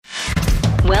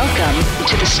Welcome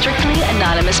to the Strictly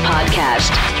Anonymous Podcast.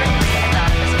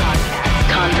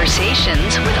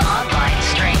 Conversations with online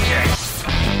strangers.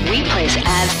 We place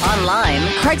ads online.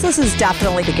 Craigslist is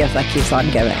definitely the gift that keeps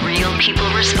on giving. Real people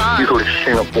respond. You go to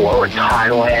Singapore or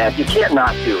Thailand, you can't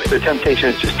not do it. The temptation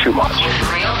is just too much.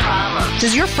 With real problems.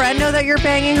 Does your friend know that you're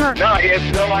banging her? No, he has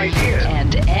no idea.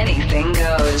 And anything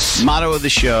goes. Motto of the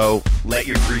show, let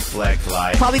your Greek flag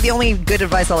fly. Probably the only good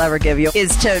advice I'll ever give you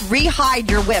is to re-hide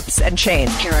your whips and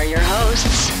chains. Here are your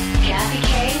hosts, Kathy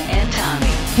Kay and Tommy.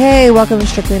 Hey, welcome to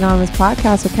Strictly Anonymous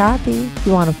Podcast with Kathy. If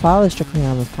you want to follow the Strictly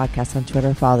Anonymous Podcast on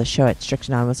Twitter, follow the show at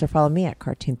Strictly Anonymous, or follow me at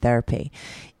Cartoon Therapy.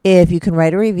 If you can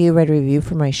write a review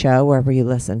for my show wherever you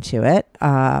listen to it.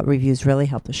 Reviews really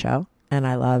help the show, and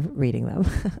I love reading them.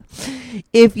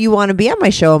 If you want to be on my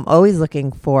show, I'm always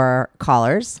looking for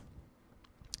callers.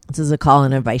 This is a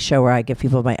call-in advice show where I give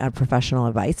people my unprofessional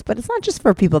advice, but it's not just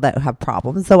for people that have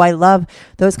problems, though I love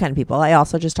those kind of people. I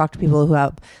also just talk to people who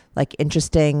have like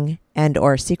interesting and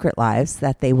or secret lives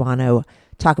that they want to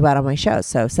talk about on my show.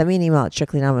 So send me an email at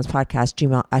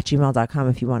strictlyanonymouspodcast@gmail.com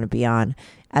if you want to be on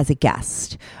as a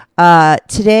guest.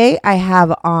 Today I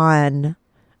have on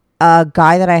a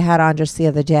guy that I had on just the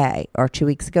other day or 2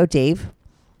 weeks ago, Dave.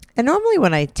 And normally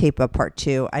when I tape a part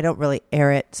two, I don't really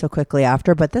air it so quickly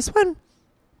after, but this one,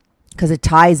 because it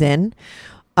ties in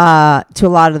to a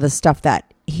lot of the stuff that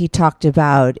he talked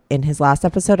about in his last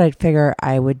episode, I'd figure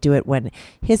I would do it when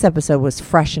his episode was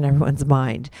fresh in everyone's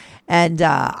mind. And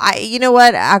you know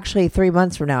what? Actually, 3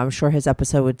 months from now, I'm sure his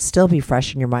episode would still be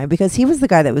fresh in your mind because he was the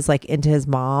guy that was like into his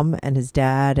mom and his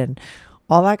dad and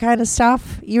all that kind of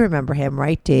stuff. You remember him,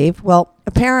 right, Dave? Well,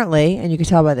 apparently, and you can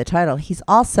tell by the title, he's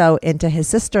also into his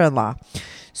sister-in-law.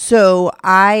 So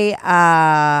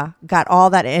I got all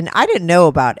that in. I didn't know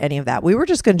about any of that. We were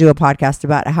just going to do a podcast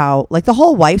about how, like, the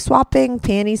whole wife swapping,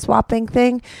 panty swapping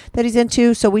thing that he's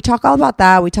into. So we talk all about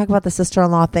that. We talk about the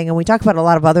sister-in-law thing, and we talk about a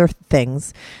lot of other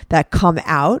things that come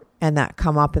out and that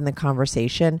come up in the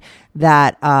conversation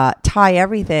that tie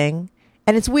everything.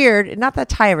 And it's weird, not that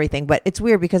tie everything, but it's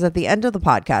weird because at the end of the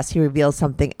podcast, he reveals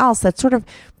something else that sort of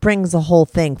brings the whole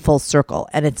thing full circle.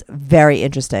 And it's very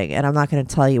interesting. And I'm not going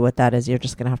to tell you what that is. You're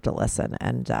just going to have to listen.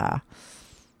 And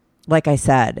like I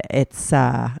said, it's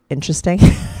interesting.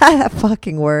 That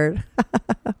fucking word.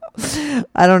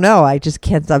 I don't know. I just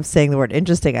can't stop saying the word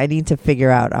interesting. I need to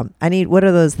figure out, what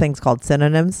are those things called?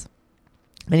 Synonyms?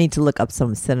 I need to look up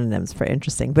some synonyms for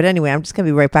interesting. But anyway, I'm just going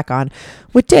to be right back on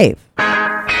with Dave.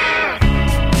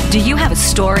 Do you have a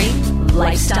story,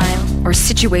 lifestyle, or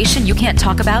situation you can't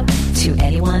talk about to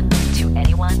anyone?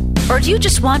 Or do you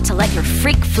just want to let your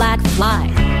freak flag fly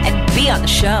and be on the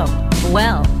show?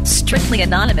 Well, Strictly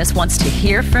Anonymous wants to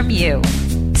hear from you.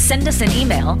 Send us an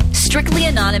email,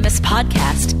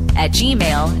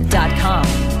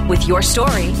 strictlyanonymouspodcast@gmail.com, with your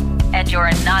story and your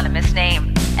anonymous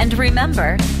name. And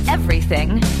remember,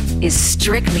 everything is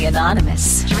strictly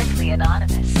anonymous. Strictly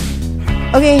anonymous.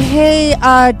 Okay, hey,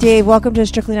 Dave, welcome to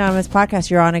Strictly Anonymous Podcast.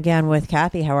 You're on again with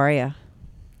Kathy. How are you?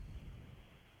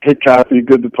 Hey, Kathy,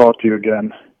 good to talk to you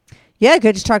again. Yeah,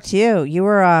 good to talk to you. You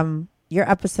were, your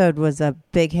episode was a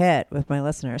big hit with my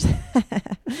listeners.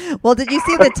 Well, did you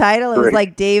see the title? It was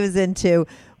like Dave is into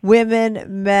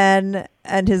women, men,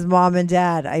 and his mom and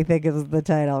dad, I think it was the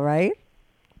title, right?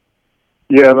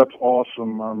 Yeah, that's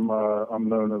awesome. I'm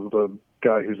known as the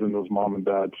guy who's into his mom and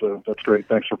dad, so that's great.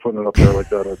 Thanks for putting it up there like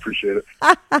that. I appreciate it.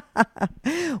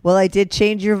 Well, I did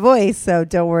change your voice, so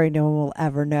don't worry, no one will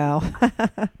ever know.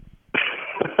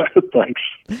 Thanks.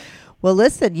 Well,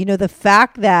 listen, the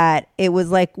fact that it was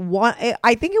like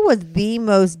I think it was the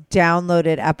most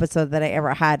downloaded episode that I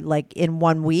ever had, like in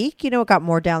 1 week. It got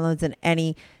more downloads than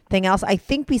anything else. I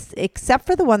think except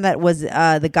for the one that was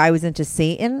the guy was into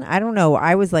Satan. I don't know.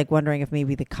 I was like wondering if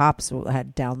maybe the cops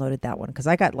had downloaded that one because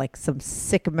I got like some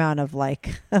sick amount of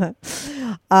like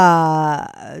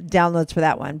downloads for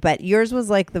that one. But yours was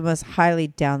like the most highly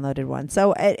downloaded one.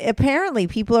 So apparently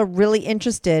people are really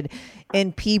interested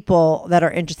in people that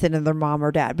are interested in their mom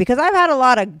or dad, because I've had a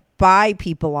lot of bi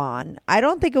people on. I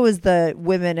don't think it was the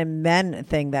women and men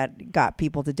thing that got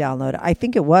people to download it. I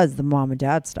think it was the mom and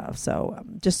dad stuff. So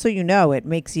just so you know, it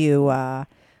makes you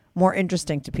more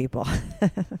interesting to people.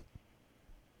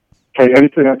 Hey,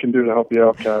 anything I can do to help you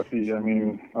out, Kathy. I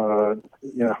mean, it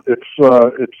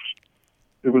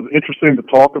was interesting to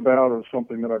talk about. It was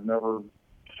something that I've never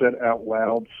said out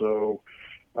loud, so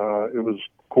it was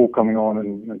cool coming on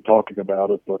and talking about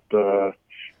it. But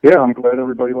yeah, I'm glad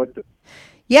everybody liked it.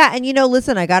 Yeah, and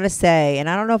listen, I got to say, and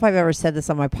I don't know if I've ever said this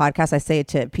on my podcast, I say it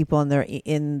to people in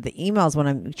the emails when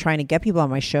I'm trying to get people on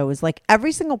my show, is like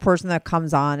every single person that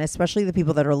comes on, especially the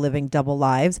people that are living double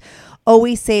lives,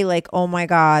 always say like, oh my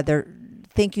God, they're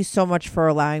thank you so much for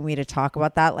allowing me to talk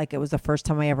about that. Like, it was the first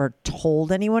time I ever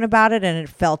told anyone about it, and it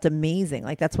felt amazing.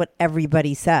 Like, that's what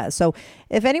everybody says. So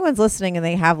if anyone's listening and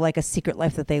they have like a secret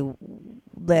life that they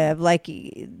live, like,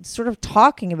 sort of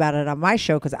talking about it on my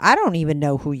show, because I don't even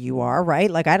know who you are, right?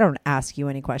 Like, I don't ask you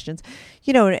any questions.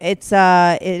 You know, it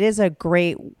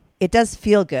does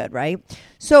feel good, right?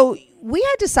 So we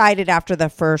had decided after the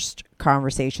first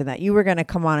conversation that you were going to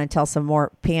come on and tell some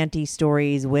more panty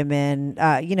stories, women,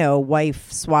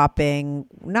 wife swapping,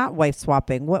 not wife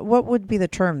swapping. What would be the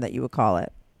term that you would call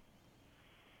it?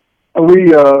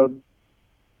 We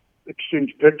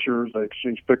exchange pictures. I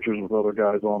exchange pictures with other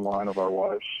guys online of our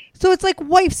wives. So it's like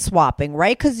wife swapping,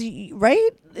 right? Right?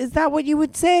 Is that what you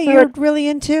would say you're really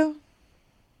into?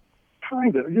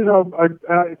 Kind of. You know,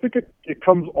 I think it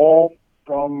comes all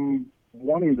from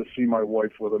wanting to see my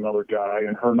wife with another guy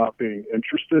and her not being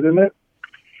interested in it.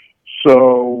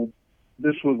 So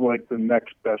this was like the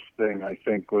next best thing, I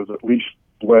think, was at least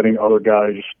letting other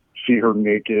guys see her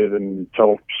naked and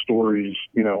tell stories,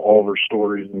 you know, all of her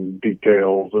stories and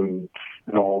details and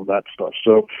all of that stuff.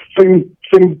 So same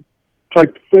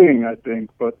type thing, I think,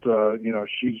 but,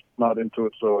 she's not into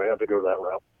it, so I had to go that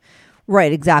route.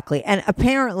 Right, exactly. And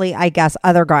apparently, I guess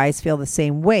other guys feel the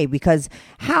same way, because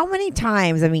how many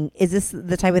times, I mean, is this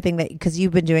the type of thing that, because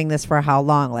you've been doing this for how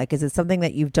long? Like, is it something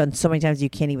that you've done so many times you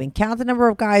can't even count the number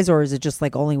of guys, or is it just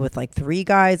like only with like 3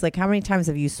 guys? Like, how many times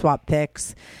have you swapped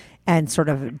pics and sort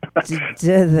of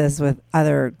did this with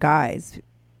other guys?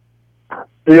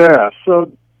 Yeah,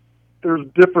 so there's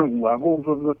different levels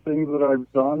of the things that I've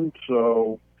done.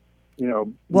 So,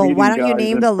 well, why don't you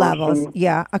name the levels?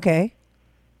 Yeah, okay.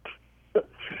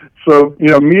 So,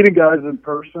 meeting guys in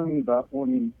person, that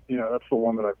one, that's the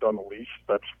one that I've done the least.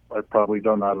 I've probably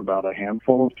done that about a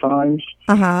handful of times.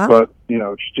 Uh-huh. But,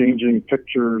 exchanging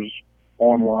pictures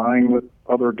online with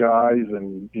other guys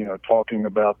and, talking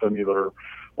about them either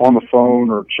on the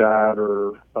phone or chat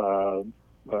or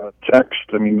text.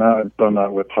 I mean, I've done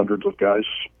that with hundreds of guys.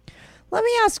 Let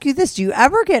me ask you this. Do you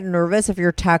ever get nervous if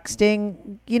you're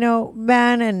texting,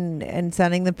 men and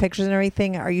sending them pictures and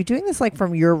everything? Are you doing this like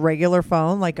from your regular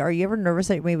phone? Like, are you ever nervous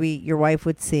that maybe your wife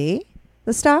would see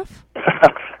the stuff?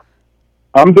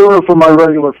 I'm doing it from my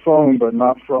regular phone, but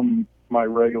not from my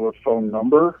regular phone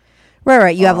number.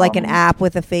 Right. You have like an app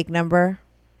with a fake number?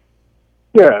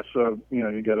 Yeah. So,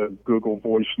 you get a Google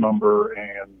Voice number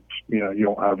and, you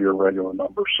don't have your regular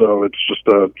number. So it's just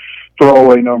a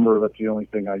throwaway number. That's the only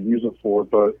thing I use it for.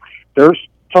 But there's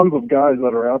tons of guys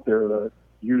that are out there that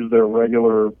use their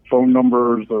regular phone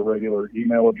numbers, their regular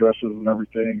email addresses and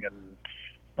everything. And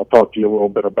I'll talk to you a little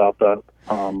bit about that.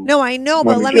 No, I know,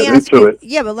 but let me ask you.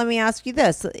 Yeah, but let me ask you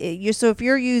this. So if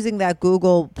you're using that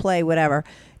Google Play, whatever,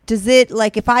 does it,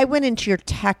 like, if I went into your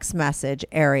text message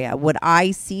area, would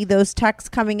I see those texts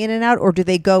coming in and out, or do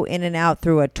they go in and out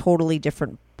through a totally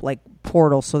different, like,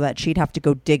 portal so that she'd have to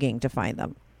go digging to find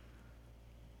them?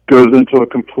 Goes into a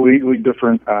completely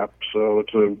different app. So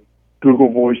it's a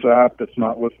Google Voice app that's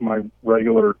not with my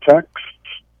regular text,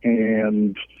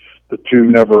 and the two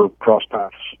never cross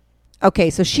paths.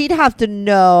 Okay, so she'd have to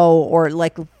know, or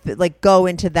like go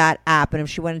into that app, and if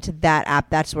she went into that app,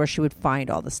 that's where she would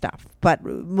find all the stuff. But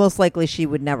most likely she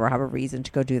would never have a reason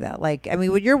to go do that. Like, I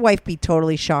mean, would your wife be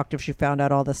totally shocked if she found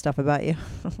out all this stuff about you?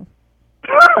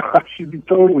 She'd be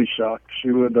totally shocked.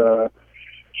 She would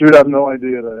have no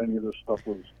idea that any of this stuff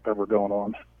was ever going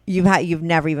on. You've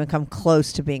never even come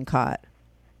close to being caught?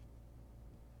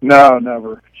 No,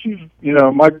 never. She's,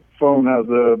 my phone has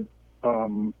a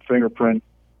fingerprint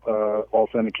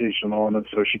authentication on it,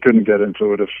 so she couldn't get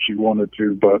into it if she wanted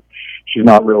to, but she's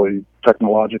not really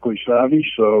technologically savvy,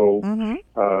 so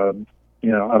I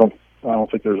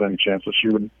don't think there's any chance that she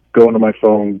would go into my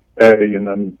phone and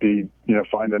then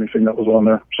find anything that was on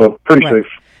there. So pretty safe.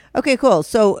 Okay, cool.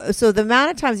 So the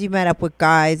amount of times you met up with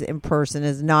guys in person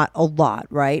is not a lot,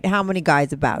 right? How many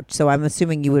guys about? So I'm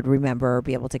assuming you would remember or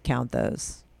be able to count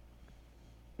those.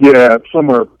 Yeah,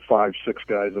 somewhere 5-6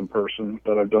 guys in person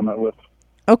that I've done that with.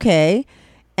 Okay.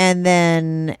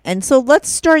 And so let's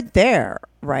start there,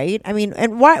 right? I mean,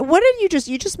 and what did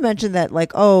you just mentioned that,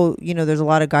 like, there's a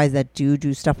lot of guys that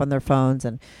do stuff on their phones,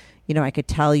 and, I could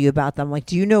tell you about them. Like,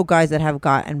 do you know guys that have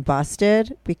gotten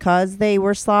busted because they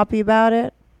were sloppy about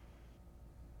it?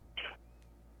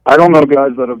 I don't know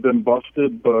guys that have been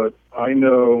busted, but I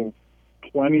know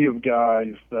plenty of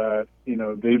guys that,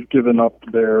 they've given up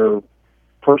their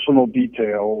personal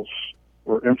details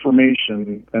or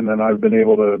information, and then I've been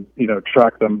able to,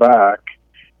 track them back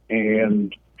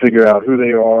and figure out who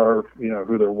they are,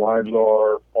 who their wives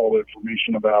are, all the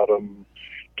information about them,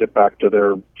 get back to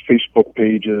their Facebook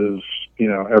pages,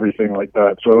 everything like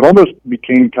that. So it almost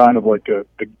became kind of like a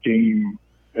game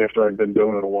after I'd been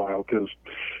doing it a while, because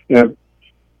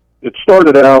it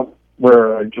started out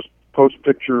where I just post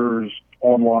pictures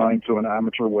online to an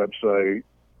amateur website.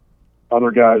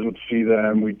 Other guys would see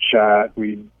them, we'd chat,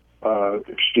 we'd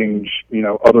exchange,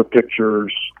 other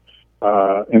pictures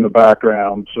in the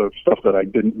background, so stuff that I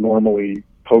didn't normally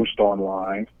post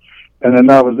online. And then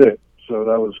that was it. So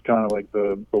that was kind of like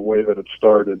the way that it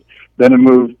started. Then it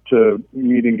moved to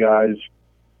meeting guys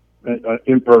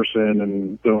in person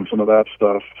and doing some of that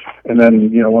stuff. And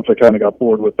then, once I kind of got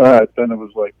bored with that, then it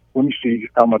was like, let me see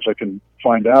how much I can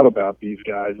find out about these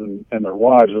guys and their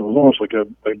wives. It was almost like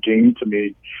a game to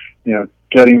me,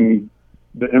 getting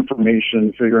the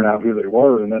information, figuring out who they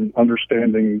were, and then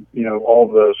understanding, all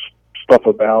the stuff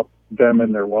about them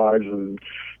and their wives and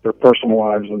their personal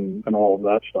lives and all of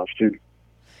that stuff too.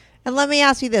 And let me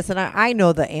ask you this, and I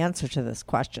know the answer to this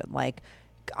question. Like,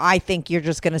 I think you're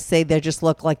just going to say they just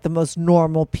look like the most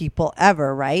normal people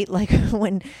ever, right? Like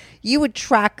when you would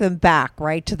track them back,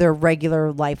 right, to their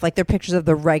regular life, like their pictures of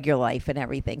their regular life and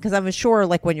everything. Because I'm sure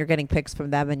like when you're getting pics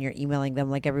from them and you're emailing them,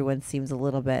 like everyone seems a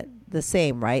little bit the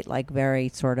same, right? Like very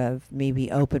sort of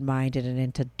maybe open-minded and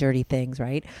into dirty things,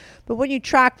 right? But when you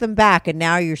track them back and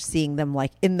now you're seeing them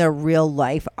like in their real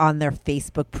life on their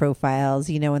Facebook profiles,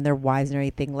 and their wives and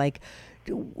everything, like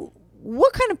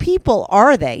what kind of people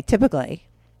are they typically?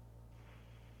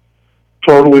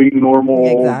 Totally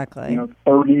normal, exactly.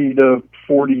 30 to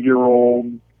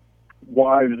 40-year-old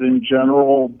wives in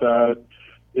general, that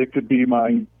it could be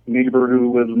my neighbor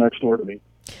who lives next door to me.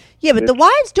 Yeah, but the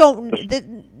wives don't,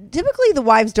 typically the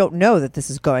wives don't know that this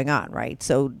is going on, right?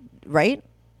 So, right?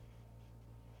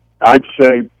 I'd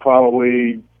say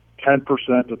probably 10%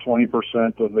 to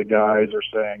 20% of the guys are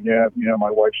saying, yeah,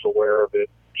 my wife's aware of it.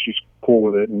 She's cool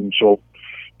with it, and she'll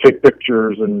take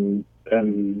pictures and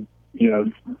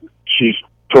she's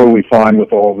totally fine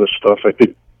with all of this stuff. I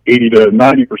think 80 to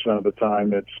 90% of the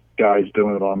time it's guys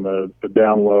doing it on the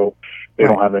down low. They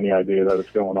don't have any idea that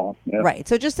it's going on. Yeah. Right.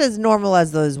 So just as normal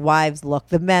as those wives look,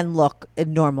 the men look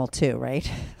normal too, right?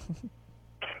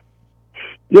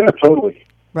 Yeah, totally.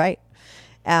 Right.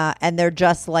 And they're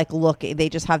just like looking, they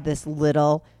just have this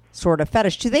little sort of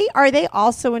fetish. Are they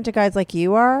also into guys like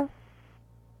you are?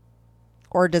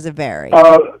 Or does it vary?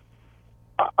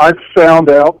 I've found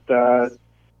out that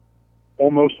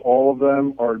almost all of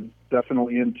them are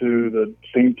definitely into the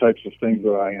same types of things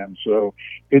that I am. So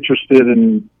interested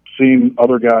in seeing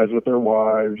other guys with their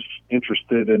wives,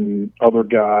 interested in other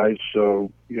guys.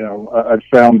 So, I've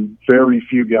found very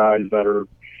few guys that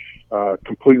are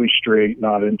completely straight,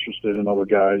 not interested in other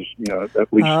guys,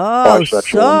 at least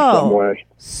bisexual in some way.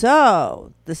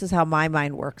 So this is how my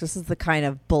mind works. This is the kind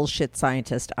of bullshit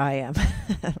scientist I am.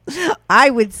 I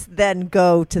would then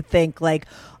go to think like,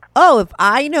 oh, if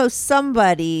I know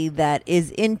somebody that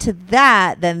is into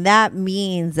that, then that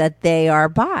means that they are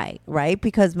bi, right?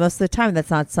 Because most of the time that's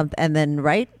not something, and then,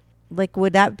 right? Like,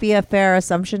 would that be a fair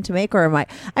assumption to make, or am I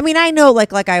mean, I know,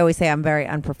 like I always say, I'm very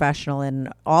unprofessional in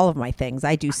all of my things.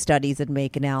 I do studies and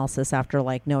make analysis after,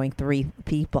 like, knowing 3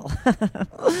 people.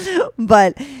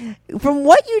 But from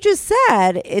what you just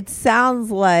said, it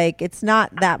sounds like it's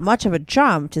not that much of a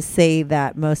jump to say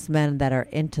that most men that are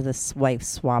into this wife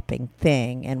swapping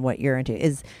thing and what you're into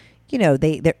is,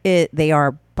 they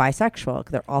are bisexual.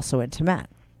 They're also into men.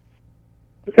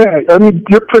 Yeah, I mean,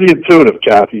 you're pretty intuitive,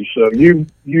 Kathy, so you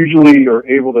usually are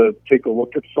able to take a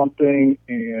look at something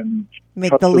and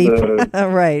make the leap,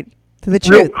 right, to the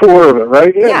real truth. Core of it,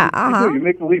 right? Yeah, you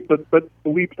make the leap, but the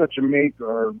leaps that you make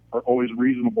are always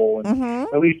reasonable, and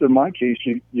at least in my case,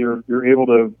 you're able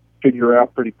to figure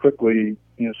out pretty quickly,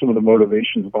 some of the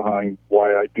motivations behind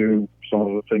why I do some of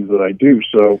the things that I do.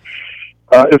 So,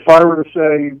 if I were to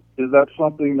say, is that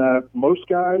something that most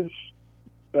guys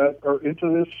that are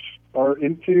into this are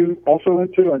also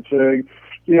into, I'd say,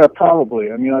 yeah, probably.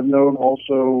 I mean, I've known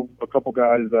also a couple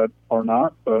guys that are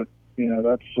not, but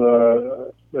that's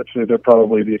they're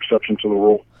probably the exception to the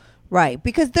rule. Right,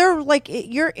 because they're like,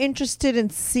 you're interested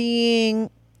in seeing,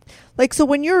 like, so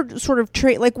when you're sort of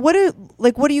what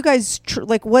do you guys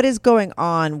what is going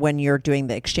on when you're doing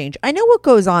the exchange? I know what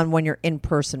goes on when you're in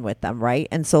person with them, right?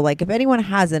 And so, like, if anyone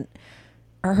hasn't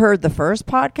heard the first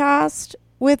podcast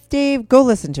with Dave, go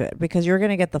listen to it, because you're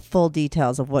going to get the full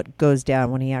details of what goes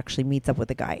down when he actually meets up with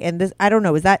the guy. And this, I don't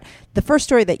know, is that the first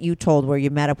story that you told where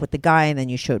you met up with the guy and then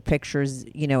you showed pictures,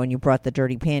 and you brought the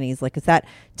dirty panties? Like, is that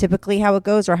typically how it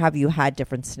goes, or have you had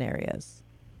different scenarios?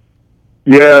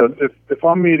 Yeah, if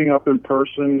I'm meeting up in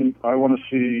person, I want to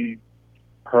see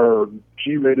her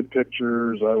G-rated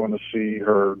pictures. I want to see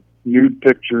her nude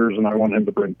pictures, and I want him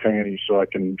to bring panties so I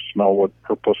can smell what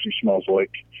her pussy smells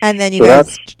like. And then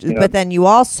but then you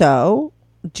also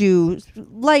do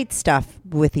light stuff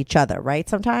with each other, right?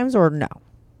 Sometimes, or no?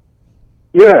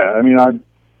 Yeah, I mean,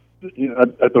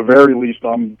 at the very least,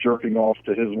 I'm jerking off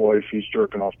to his wife, he's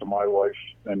jerking off to my wife,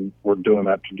 and we're doing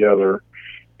that together.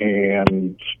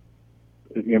 And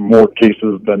in more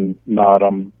cases than not,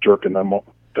 I'm jerking them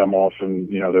off, and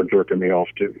they're jerking me off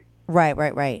too.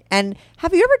 Right. And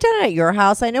have you ever done it at your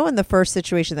house? I know in the first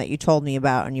situation that you told me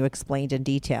about and you explained in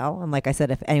detail, and like I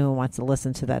said, if anyone wants to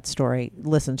listen to that story,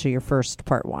 listen to your first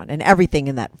part 1, and everything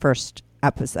in that first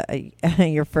episode.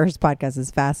 Your first podcast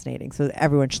is fascinating, so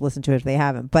everyone should listen to it if they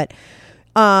haven't. But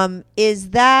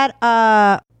is that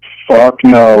fuck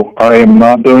no, I am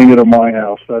not doing it at my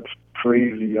house. That's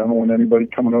crazy. I don't want anybody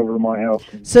coming over to my house.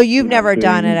 So you've never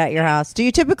done it at your house. Do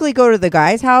you typically go to the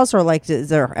guy's house, or like is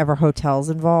there ever hotels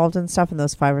involved and stuff in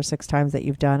those 5 or 6 times that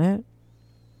you've done it?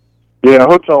 Yeah,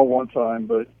 hotel one time,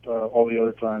 but all the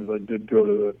other times I did go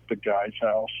to the guy's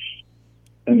house.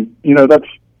 And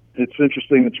it's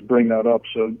interesting that you bring that up.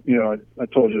 So I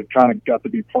told you it kind of got to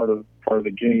be part of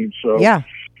the game. So yeah,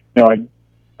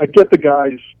 I get the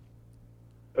guy's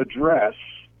address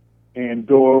and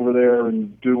go over there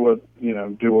and do what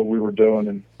we were doing,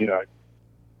 and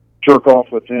jerk off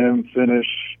with him, finish,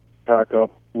 pack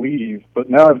up, leave. But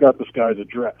now I've got this guy's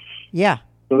address. Yeah.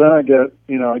 So then I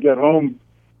get home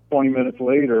 20 minutes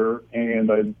later,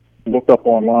 and I look up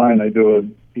online. I do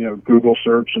a Google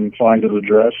search and find his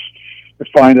address. I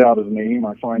find out his name.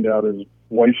 I find out his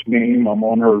wife's name. I'm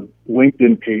on her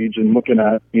LinkedIn page and looking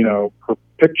at her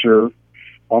picture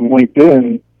on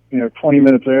LinkedIn. 20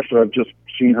 minutes after I've just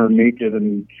seen her naked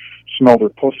and smelled her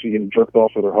pussy and jerked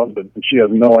off with her husband, and she has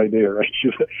no idea, right?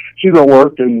 She's at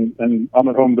work, and I'm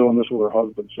at home doing this with her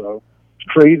husband. So it's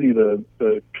crazy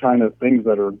the kind of things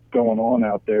that are going on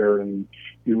out there, and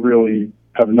you really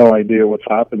have no idea what's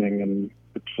happening. And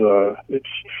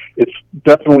it's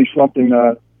definitely something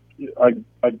that I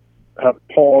have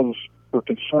pause for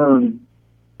concern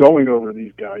going over to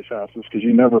these guys' houses, because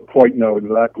you never quite know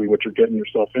exactly what you're getting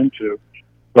yourself into.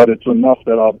 But it's enough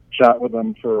that I'll chat with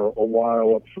them for a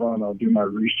while up front. I'll do my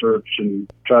research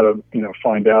and try to,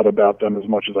 find out about them as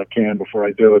much as I can before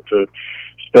I do it, to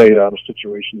stay out of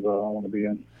situations that I don't want to be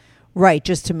in. Right,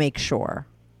 just to make sure.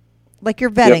 Like you're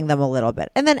vetting them a little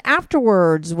bit. And then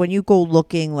afterwards, when you go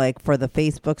looking like for the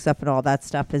Facebook stuff and all that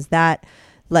stuff, is that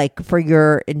like for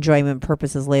your enjoyment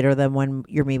purposes later than when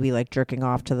you're maybe like jerking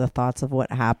off to the thoughts of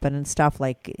what happened and stuff?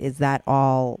 Like, is that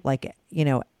all like,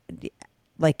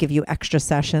 like give you extra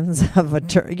sessions of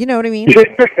you know what I mean?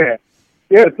 Yeah,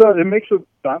 it does. It makes it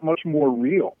that much more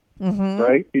real,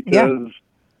 right? Because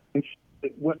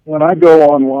when I go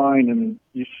online and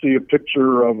you see a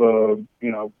picture of a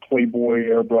Playboy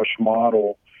airbrush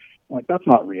model, like that's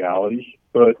not reality.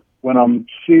 But when I'm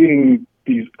seeing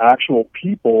these actual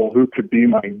people who could be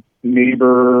my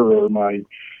neighbor or my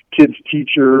kids'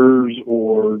 teachers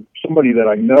or somebody that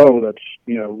I know that's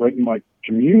right in my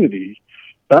community,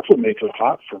 that's what makes it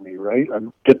hot for me, right? I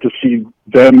get to see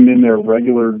them in their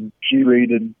regular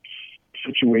G-rated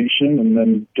situation, and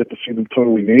then get to see them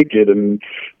totally naked, and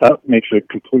that makes it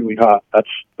completely hot. That's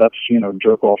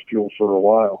jerk off fuel for a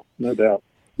while, no doubt.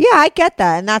 Yeah, I get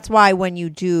that, and that's why when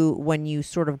you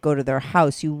sort of go to their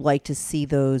house, you like to see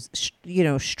those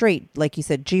straight, like you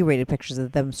said, G-rated pictures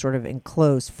of them sort of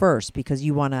enclosed first, because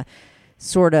you want to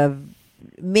sort of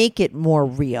make it more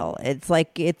real.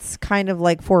 It's kind of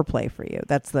like foreplay for you.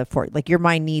 That's like your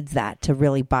mind needs that to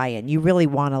really buy in. You really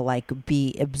want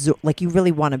to you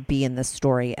really want to be in this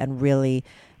story and really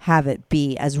have it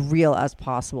be as real as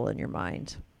possible in your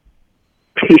mind.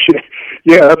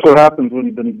 Yeah, that's what happens when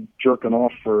you've been jerking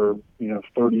off for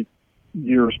 30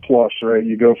 years plus, right?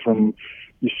 You go from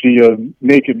you see a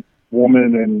naked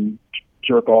woman and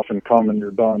jerk off and come and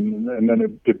you're done, and then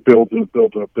it builds and it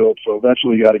builds and it builds. So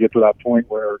eventually you got to get to that point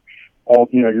where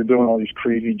you're doing all these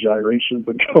crazy gyrations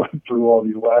and going through all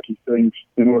these wacky things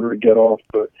in order to get off.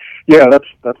 But yeah,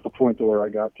 that's the point to where I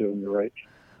got to, and you're right.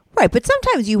 Right, but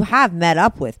sometimes you have met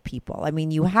up with people. I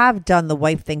mean, you have done the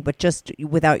wife thing, but just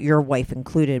without your wife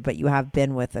included, but you have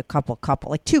been with a couple,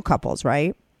 like 2 couples,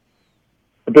 right?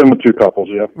 I've been with 2 couples,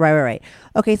 yeah. Right.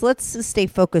 Okay, so let's just stay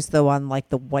focused, though, on, like,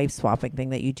 the wife swapping thing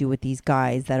that you do with these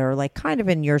guys that are, like, kind of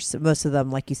in most of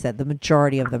them, like you said, the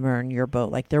majority of them are in your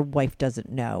boat. Like, their wife doesn't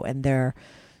know, and they're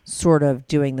sort of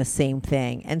doing the same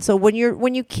thing. And so when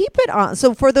you keep it on,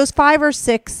 so for those 5 or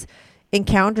 6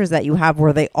 encounters that you have,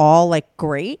 were they all, like,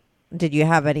 great? Did you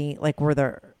have any, like, were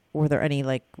there any,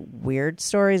 like, weird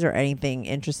stories or anything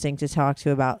interesting to talk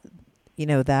to about,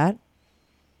 that?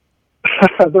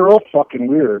 they're all fucking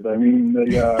weird. I mean,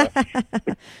 the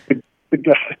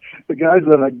guys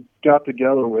that I got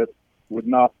together with would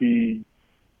not be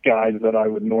guys that I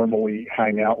would normally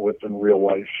hang out with in real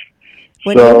life.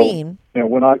 What do you mean?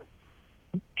 When I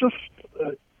just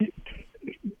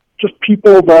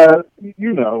people that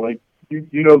like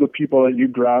you know the people that you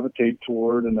gravitate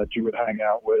toward and that you would hang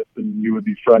out with and you would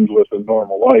be friends with in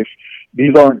normal life.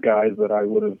 These aren't guys that I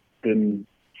would have been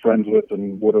friends with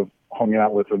and would have hung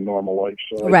out with in normal life.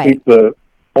 So I think the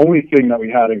only thing that we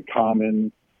had in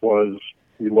common was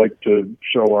we like to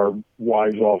show our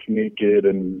wives off naked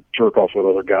and jerk off with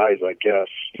other guys, I guess.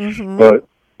 Mm-hmm. But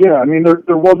yeah, I mean,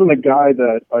 there wasn't a guy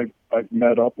that I've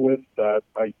met up with that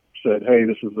I said, hey,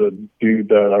 this is a dude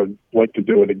that I would like to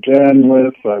do it again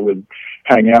with. I would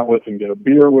hang out with and get a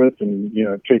beer with and,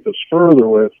 take this further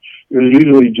with. It was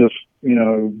usually just,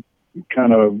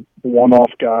 kind of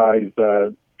one-off guys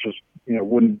that just,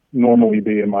 wouldn't normally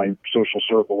be in my social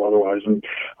circle otherwise. And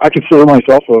I consider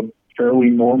myself a fairly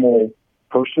normal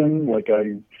person. Like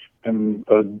I am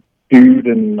a dude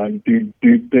and I do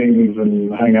things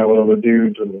and hang out with other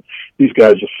dudes, and these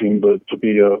guys just seem to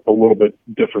be a little bit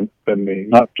different than me.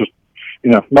 Not just,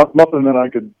 nothing that I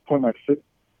could point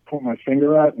my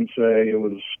finger at and say it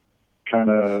was kind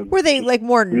of. Were they like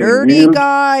more nerdy weird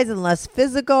guys and less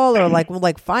physical, or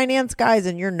like finance guys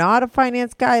and you're not a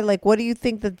finance guy? Like, what do you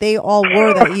think that they all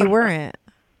were that you weren't?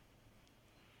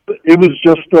 It was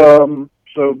just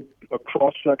so a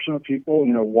cross section of people.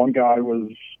 One guy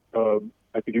was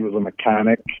I think he was a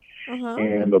mechanic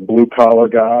and a blue collar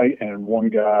guy, and one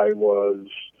guy was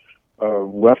a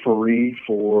referee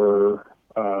for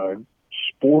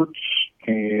sports,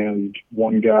 and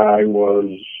one guy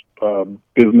was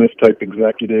business type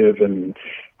executive, and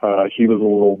he was a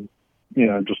little,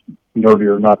 just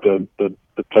nerdier, not the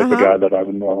type of guy that I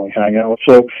would normally hang out with.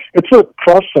 So it's a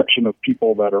cross section of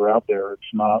people that are out there.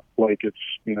 It's not like it's,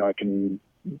 I can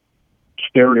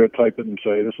stereotype it and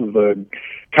say this is the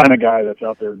kind of guy that's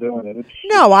out there doing it.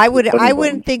 I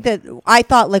wouldn't think that. I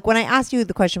thought, like, when I asked you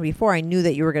the question before, I knew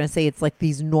that you were going to say it's like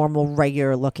these normal,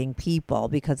 regular looking people,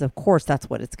 because of course that's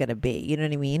what it's going to be. You know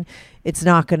what I mean? It's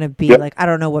not going to be like, I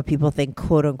don't know what people think,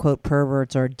 quote unquote,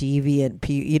 perverts or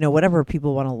deviant, whatever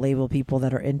people want to label people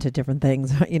that are into different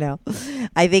things.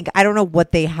 I don't know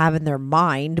what they have in their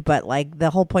mind, but like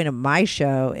the whole point of my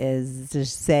show is to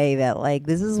say that, like,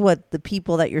 this is what the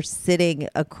people that you're sitting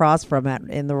across from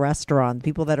in the restaurant,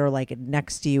 people that are like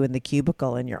next to you in the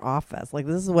cubicle in your office, like,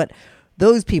 this is what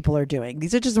those people are doing.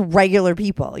 These are just regular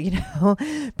people,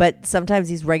 but sometimes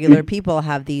these regular people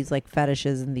have these like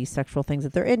fetishes and these sexual things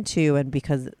that they're into, and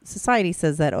because society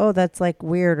says that, oh, that's like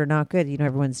weird or not good,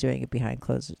 everyone's doing it behind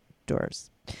closed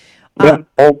doors.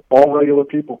 All regular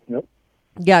people. Yep.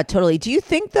 Yeah, totally. Do you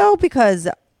think, though, because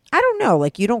I don't know,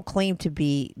 like, you don't claim to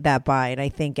be that bi, and I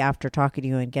think after talking to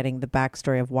you and getting the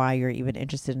backstory of why you're even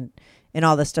interested in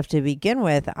all this stuff to begin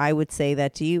with, I would say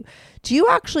that do you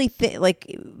actually think,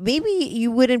 like, maybe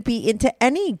you wouldn't be into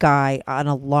any guy on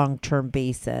a long-term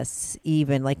basis,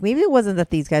 even, like, maybe it wasn't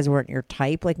that these guys weren't your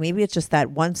type, like, maybe it's just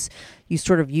that once you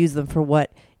sort of use them for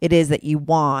what it is that you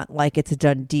want, like, it's a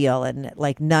done deal, and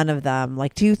like none of them,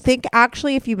 like, do you think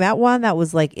actually if you met one that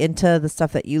was like into the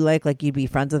stuff that you like you'd be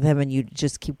friends with him and you'd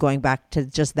just keep going back to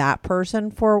just that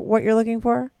person for what you're looking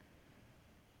for?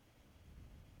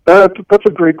 That's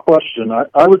a great question.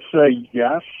 I would say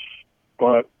yes,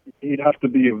 but he'd have to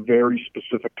be a very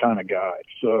specific kind of guy.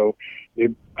 So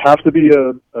it'd have to be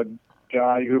a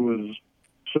guy who was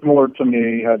similar to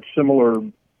me, had similar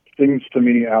things to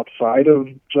me outside of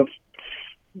just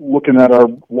looking at our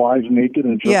wives naked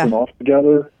and jerking off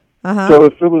together. So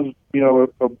if it was,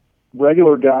 a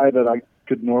regular guy that I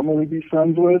could normally be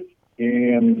friends with,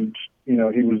 and, he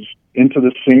was into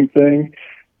the same thing,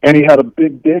 and he had a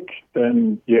big dick,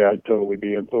 then I'd totally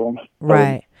be into him.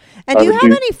 Right. And do you have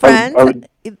any friends, do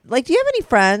you have any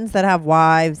friends that have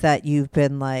wives that you've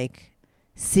been like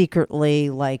secretly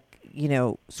like,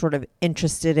 sort of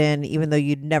interested in, even though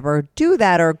you'd never do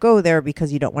that or go there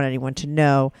because you don't want anyone to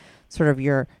know sort of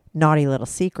your naughty little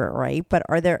secret, right? But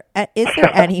is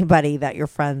there anybody that you're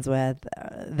friends with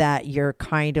that you're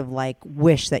kind of like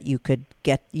wish that you could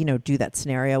get, do that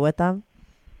scenario with them?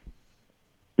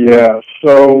 Yeah,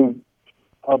 so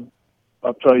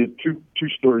I'll tell you two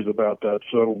stories about that.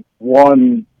 So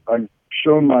one, I've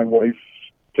shown my wife's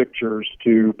pictures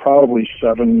to probably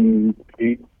 7,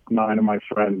 8, 9 of my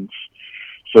friends.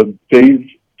 So they've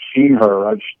seen her.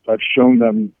 I've shown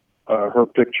them her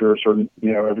pictures, her,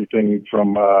 everything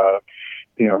from, her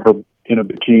in a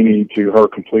bikini to her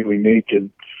completely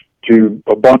naked to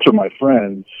a bunch of my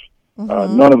friends.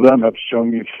 None of them have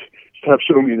shown me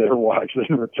their wives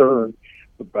in return.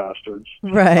 the bastards.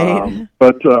 Right.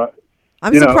 But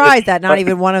I'm surprised that not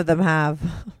even one of them have.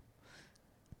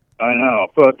 I know,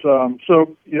 but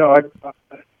so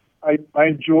I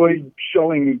enjoy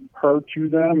showing her to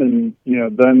them, and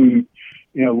then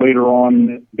later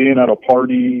on being at a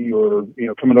party or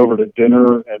coming over to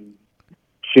dinner and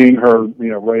seeing her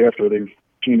right after they've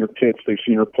seen her tits, they've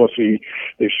seen her pussy,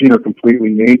 they've seen her completely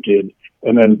naked,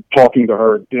 and then talking to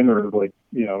her at dinner like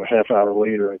a half hour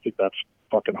later. I think that's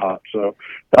fucking hot. So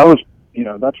that was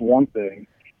that's one thing.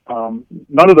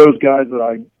 None of those guys that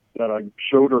I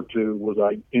showed her to was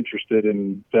I interested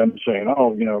in them saying,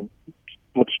 oh,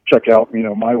 let's check out,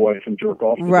 my wife and jerk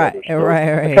off together. Right, so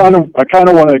right. I kind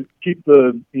of want to keep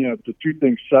the two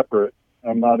things separate.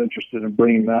 I'm not interested in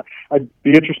bringing that. I'd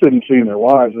be interested in seeing their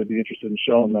wives. I'd be interested in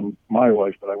showing them my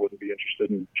wife, but I wouldn't be interested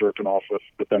in jerking off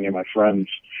with any of my friends.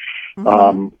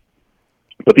 Mm-hmm.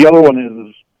 But the other one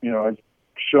is I've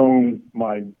shown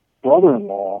my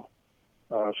brother-in-law,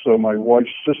 so my wife's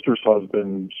sister's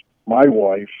husband's my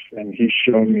wife, and he's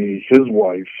shown me his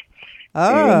wife.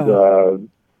 Oh. And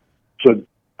so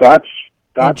that's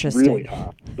Interesting. really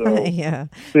hot. So yeah.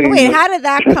 Wait, how did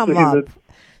that come up?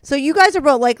 So you guys are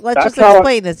both let's just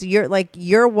explain this.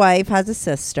 Your wife has a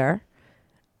sister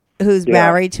who's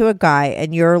married to a guy,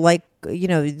 and you're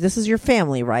this is your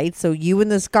family, right? So you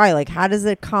and this guy, how does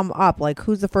it come up?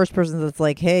 Who's the first person that's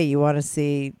like, hey, you want to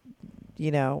see,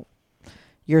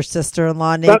 your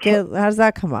sister-in-law naked? How does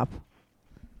that come up?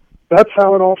 That's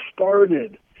how it all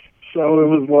started. So it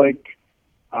was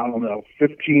I don't know,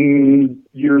 15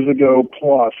 years ago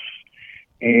plus,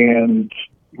 and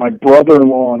my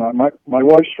brother-in-law and my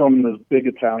wife's from this big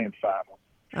Italian family.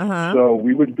 Uh-huh. So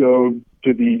we would go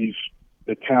to these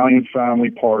Italian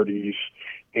family parties,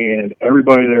 and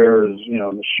everybody there is,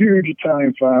 this huge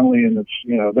Italian family, and it's,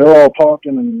 they're all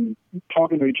talking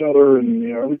to each other,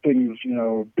 and, everything's,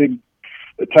 big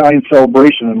Italian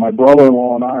celebration. And my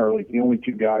brother-in-law and I are the only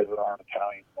two guys that aren't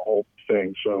Italian, the whole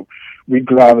thing. So we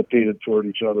gravitated toward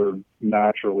each other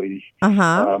naturally.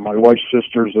 Uh-huh. My wife's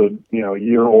sister's a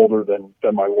year older than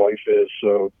my wife is,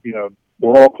 so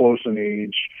we're all close in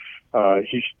age.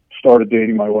 He started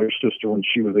dating my wife's sister when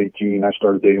she was 18. I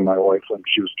started dating my wife when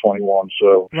she was 21.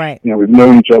 So right. We've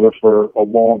known each other for a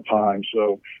long time.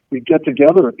 So we get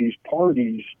together at these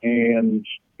parties, and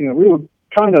we were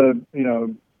kind of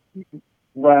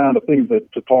ran out of things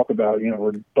to talk about.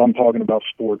 We're done talking about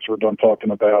sports. We're done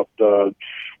talking about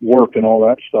work and all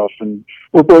that stuff. And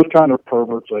we're both kind of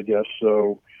perverts, I guess.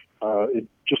 So it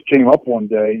just came up one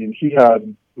day, and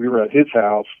we were at his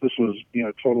house. This was,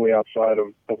 totally outside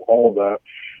of all of that.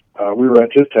 We were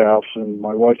at his house, and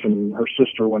my wife and her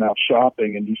sister went out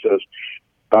shopping, and he says,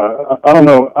 I don't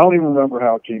know, I don't even remember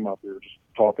how it came up. We were just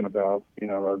talking about,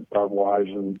 our wives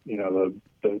and,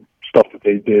 the stuff that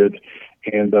they did.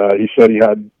 And he said he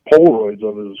had Polaroids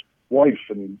of his wife,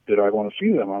 and did I want to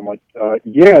see them? I'm like,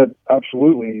 yeah,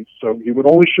 absolutely. So he would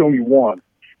only show me one,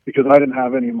 because I didn't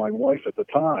have any of my wife at the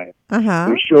time. Uh-huh.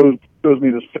 So he shows me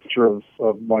this picture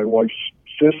of my wife's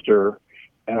sister,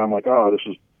 and I'm like, oh, this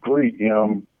is great.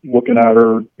 I'm looking at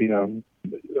her,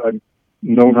 I've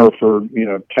known her for,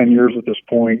 10 years at this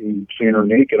point, and seeing her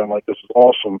naked, I'm like, this is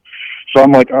awesome. So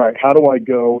I'm like, all right, how do I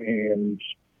go and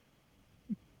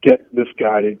get this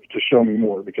guy to show me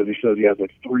more? Because he says he has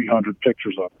 300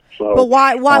 pictures of it. So, but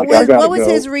why what was go.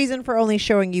 his reason for only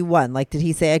showing you one? Did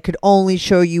he say I could only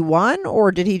show you one,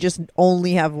 or did he just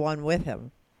only have one with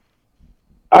him?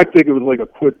 I think it was a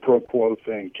quid pro quo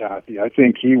thing, Kathy. I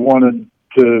think he wanted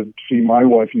to see my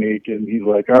wife naked, and he's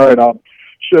like, all right, I'll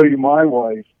show you my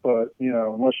wife, but,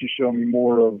 unless you show me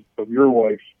more of your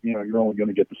wife, you're only going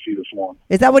to get to see this one.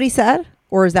 Is that what he said,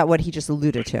 or is that what he just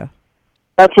alluded to?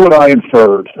 That's what I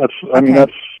inferred.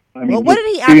 Well, what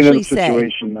did he actually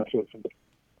say? That's what.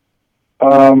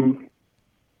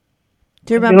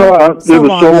 Do you remember? It was so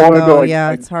long ago.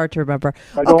 Yeah, it's hard to remember.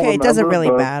 Okay, it doesn't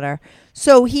really matter.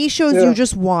 So he shows you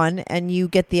just one, and you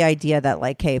get the idea that,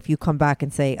 hey, if you come back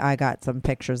and say, I got some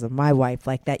pictures of my wife,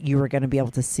 that you were going to be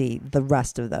able to see the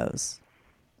rest of those.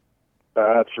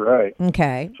 That's right.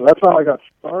 Okay. So that's how I got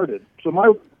started. So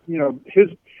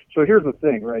so here's the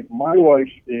thing, right? My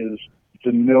wife is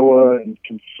vanilla and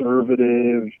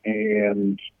conservative,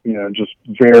 and just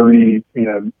very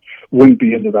wouldn't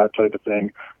be into that type of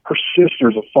thing. Her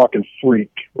sister's a fucking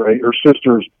freak, right? Her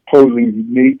sister's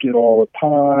posing naked all the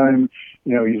time.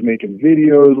 He's making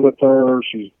videos with her.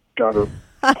 She's got her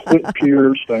clit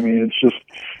pierced. I mean, it's just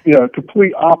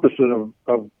complete opposite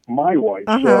of my wife.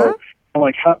 Uh-huh. So I'm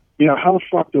like, how the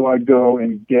fuck do I go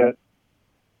and get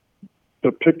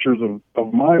the pictures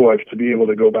of my wife to be able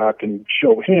to go back and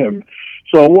show him?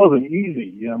 So it wasn't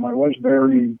easy. My wife's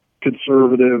very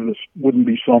conservative. This wouldn't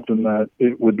be something that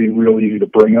it would be real easy to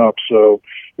bring up. So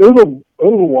it was a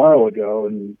while ago,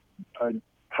 and I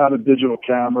had a digital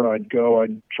camera. I'd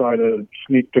try to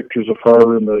sneak pictures of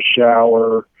her in the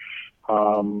shower.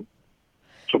 So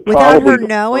without her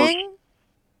knowing?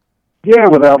 Yeah,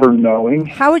 without her knowing.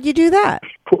 How would you do that?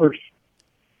 Of course.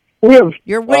 We have.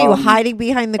 What are you hiding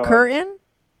behind the curtain?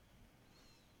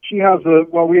 We have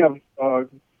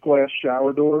glass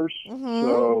shower doors. Mm-hmm.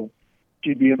 So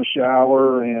she'd be in the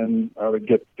shower, and I would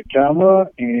get the camera,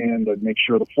 and I'd make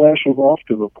sure the flash was off,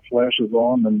 because if the flash is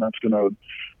on, then that's going to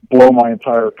blow my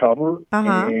entire cover.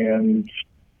 Uh-huh. And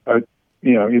I,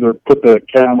 either put the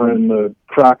camera in the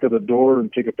crack of the door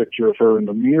and take a picture of her in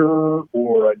the mirror,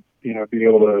 or I'd, be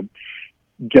able to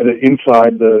get it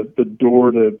inside the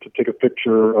door to take a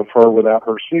picture of her without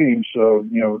her seeing. So,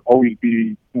 always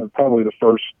be, probably the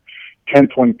first 10,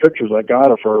 20 pictures I got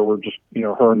of her were just,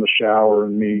 her in the shower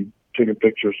and me taking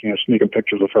pictures, sneaking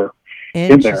pictures of her.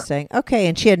 Interesting. Okay,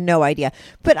 and she had no idea.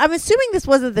 But I'm assuming this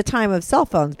wasn't the time of cell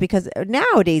phones, because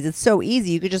nowadays it's so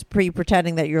easy. You could just be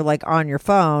pretending that you're like on your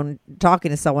phone talking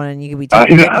to someone, and you could be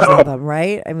taking pictures of them,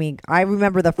 right? I mean, I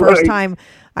remember the first time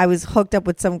I was hooked up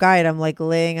with some guy, and I'm like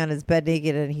laying on his bed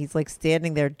naked, and he's like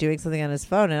standing there doing something on his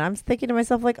phone, and I'm thinking to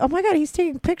myself like, oh my God, he's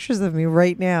taking pictures of me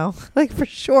right now. Like, for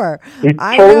sure.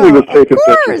 I totally was taking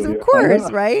pictures of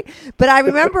course, right? But I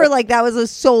remember like that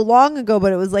was so long ago,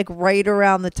 but it was like right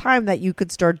around the time that you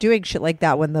could start doing shit like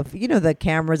that, when the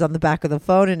camera's on the back of the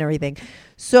phone and everything.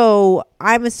 So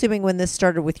I'm assuming when this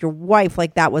started with your wife,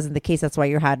 like that wasn't the case. That's why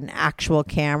you had an actual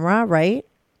camera, right?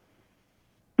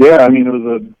 Yeah, I mean, it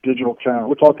was a digital camera.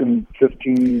 We're talking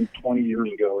 15, 20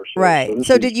 years ago or so. Right.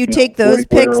 So did you take those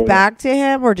pics back to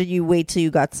him, or did you wait till you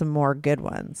got some more good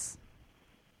ones?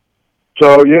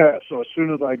 So, yeah. So as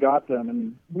soon as I got them,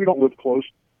 and we don't live close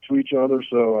to each other,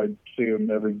 so I see him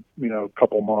every,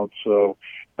 couple months. So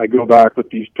I go back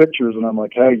with these pictures, and I'm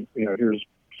like, hey, here's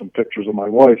some pictures of my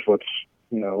wife. Let's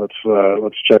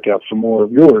check out some more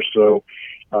of yours. So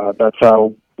that's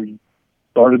how we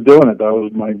started doing it. That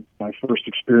was my first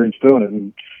experience doing it.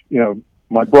 And,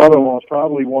 my brother-in-law is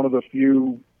probably one of the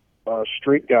few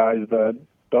straight guys that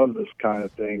does this kind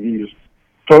of thing. He's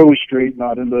totally straight,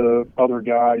 not into other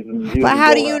guys. But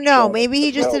how do you know? Maybe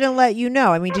he just didn't let you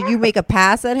know. I mean, did you make a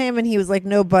pass at him and he was like,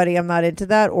 no, buddy, I'm not into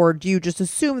that? Or do you just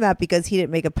assume that because he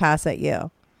didn't make a pass at you?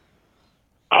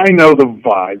 I know the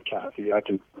vibe, Kathy. I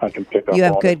can pick up. You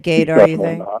have good gator, you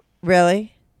think?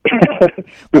 Really?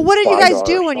 Well, what did you guys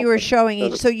do when you were showing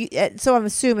each? So I'm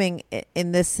assuming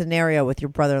in this scenario with your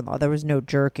brother-in-law, there was no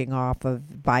jerking off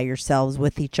of by yourselves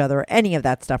with each other, any of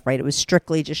that stuff, right? It was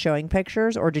strictly just showing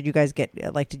pictures, or did you guys did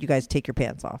you guys take your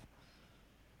pants off?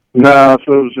 No,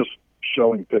 so it was just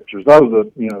showing pictures. That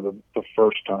was the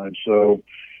first time. So,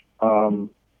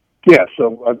 yeah.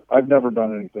 So I've never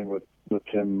done anything with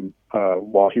him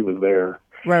while he was there.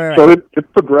 Right. So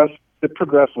it progressed. It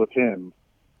progressed with him.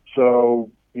 So.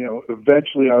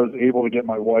 Eventually I was able to get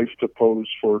my wife to pose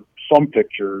for some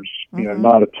pictures,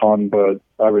 not a ton, but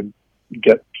I would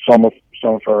get some of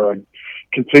her. I'd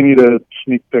continue to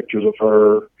sneak pictures of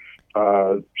her.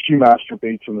 She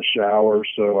masturbates in the shower,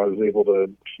 so I was able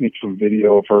to sneak some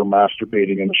video of her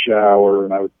masturbating in the shower,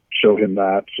 and I would show him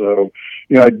that. So,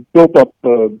 I built up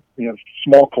a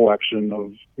small collection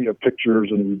of pictures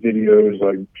and videos.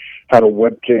 I had a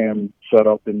webcam set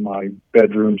up in my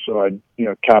bedroom, so I'd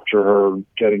capture her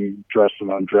getting dressed and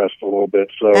undressed a little bit.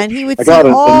 So, and he would see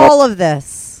all of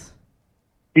this.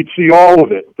 He'd see all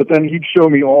of it, but then he'd show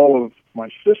me all of my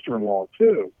sister-in-law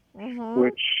too,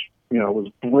 which was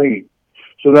great.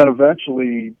 So then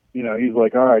eventually, he's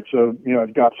like, all right, so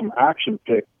I've got some action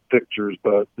pictures,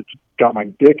 but it's got my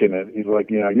dick in it. He's like,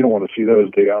 you don't want to see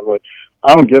those, do you? I was like,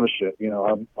 I don't give a shit.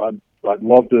 I'd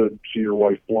love to see your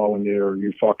wife blowing you or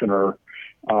you fucking her.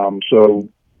 So,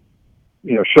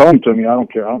 show them to me. I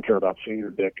don't care. I don't care about seeing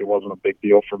your dick. It wasn't a big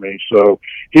deal for me. So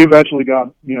he eventually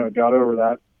got over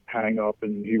that hang up,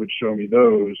 and he would show me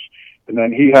those. And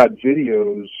then he had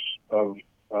videos of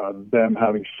them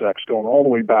having sex going all the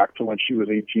way back to when she was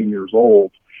 18 years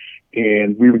old.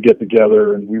 And we would get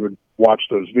together and we would watch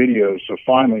those videos. So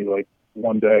finally, like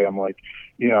one day, I'm like,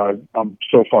 I'm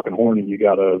so fucking horny. You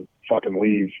gotta fucking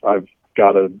leave. I've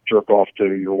got to jerk off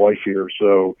to your wife here.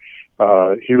 So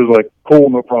he was like, cool,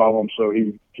 no problem. So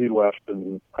he left,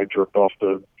 and I jerked off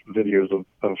to videos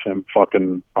of him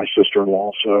fucking my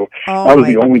sister-in-law. So that was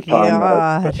the only time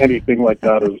that anything like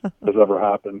that has ever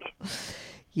happened.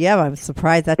 Yeah, I'm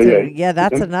surprised.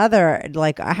 That's another,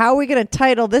 like, how are we going to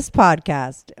title this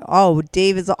podcast? Oh,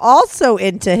 Dave is also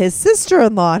into his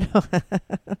sister-in-law.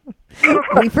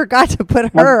 We forgot to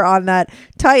put her on that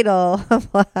title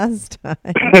last time.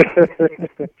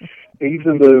 He's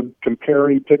into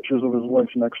comparing pictures of his wife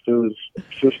next to his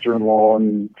sister-in-law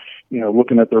and,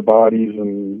 looking at their bodies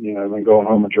and, then going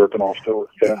home and jerking off to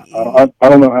her. Yeah. I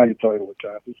don't know how you title it,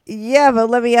 Kathy. Yeah, but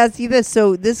let me ask you this.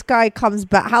 So this guy comes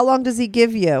back. How long does he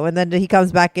give you? And then he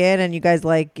comes back in and you guys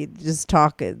just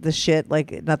talk the shit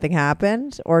like nothing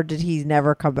happened? Or did he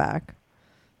never come back?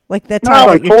 Like that time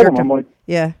No, I that you told jerked him, I'm like,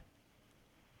 yeah.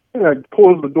 I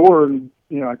closed the door and,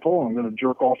 I told him I'm going to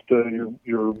jerk off to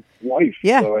your wife.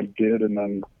 Yeah. So I did, and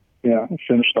then, I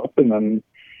finished up and then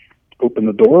opened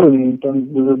the door, and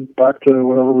then we were back to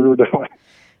whatever we were doing.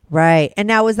 Right. And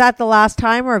now, was that the last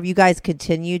time, or have you guys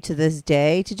continued to this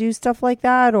day to do stuff like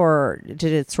that, or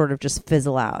did it sort of just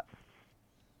fizzle out?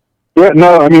 Yeah,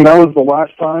 no, I mean, that was the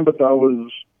last time, but that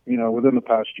was, within the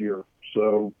past year.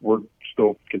 So we're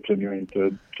still continuing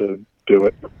to do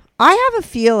it. I have a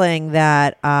feeling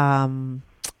that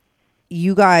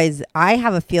you guys, I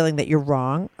have a feeling that you're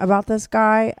wrong about this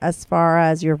guy as far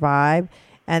as your vibe,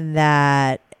 and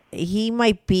that he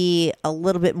might be a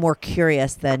little bit more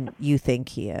curious than you think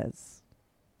he is.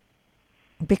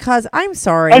 Because I'm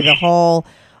sorry, the whole,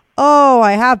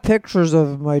 I have pictures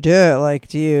of my dick. Like,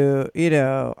 do you,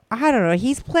 I don't know.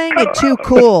 He's playing it too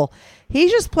cool. He's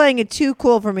just playing it too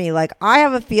cool for me. Like, I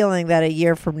have a feeling that a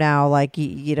year from now, like,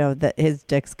 that his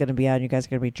dick's going to be out and you guys are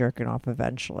going to be jerking off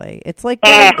eventually. It's like,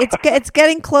 it's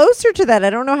getting closer to that. I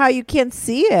don't know how you can't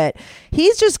see it.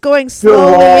 He's just going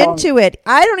slowly into it.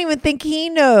 I don't even think he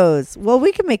knows. Well,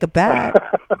 we can make a bet.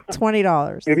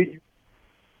 $20. Maybe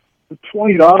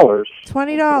 $20.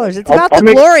 $20. It's about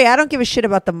the glory. I don't give a shit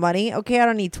about the money. Okay, I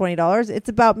don't need $20. It's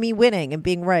about me winning and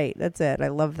being right. That's it. I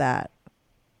love that.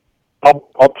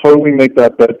 I'll totally make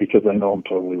that bet because I know I'm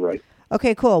totally right.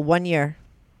 Okay, cool. 1 year.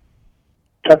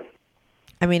 Okay.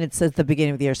 I mean, it says the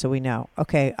beginning of the year, so we know.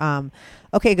 Okay.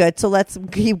 Okay, good. So let's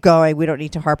keep going. We don't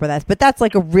need to harp on that. But that's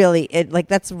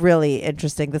that's really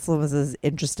interesting. This one was as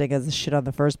interesting as the shit on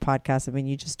the first podcast. I mean,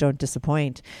 you just don't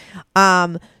disappoint.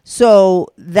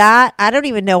 So that, I don't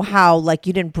even know how,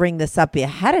 you didn't bring this up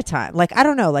ahead of time. I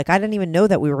don't know. I didn't even know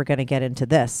that we were going to get into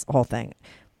this whole thing.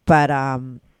 But,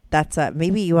 that's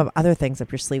maybe you have other things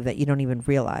up your sleeve that you don't even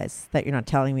realize that you're not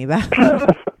telling me about.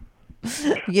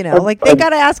 They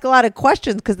got to ask a lot of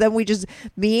questions because then we just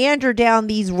meander down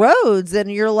these roads and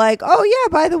you're like, oh,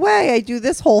 yeah, by the way, I do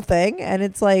this whole thing. And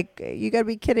it's like, you got to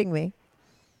be kidding me.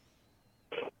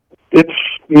 It's,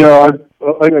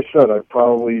 like I said, I've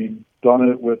probably done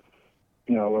it with,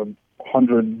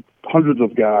 hundreds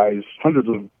of guys, hundreds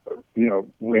of,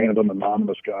 random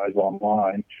anonymous guys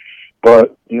online.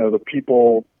 But, the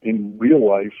people in real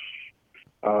life,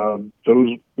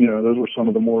 those were some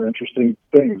of the more interesting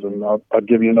things. And I'll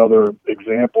give you another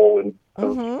example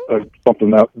of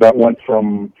something that went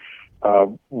from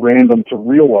random to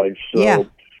real life. So yeah.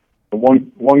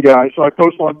 one guy, so I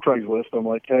post on Craigslist. I'm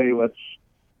like, hey, let's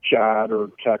chat or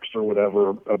text or whatever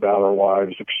about our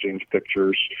lives, exchange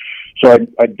pictures. So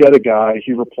I get a guy,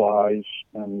 he replies,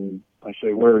 and I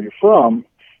say, where are you from?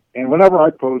 And whenever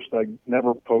I post, I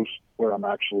never post where I'm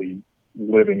actually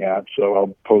living at. So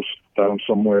I'll post down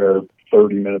somewhere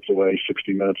 30 minutes away,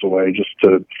 60 minutes away, just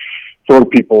to throw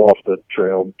people off the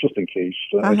trail, just in case.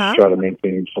 I just try to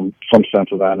maintain some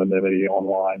sense of anonymity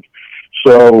online.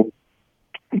 So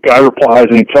the guy replies,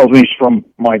 and he tells me he's from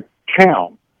my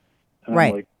town. And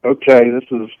right. I'm like, okay, this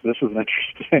is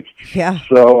interesting. Yeah.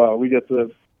 So we get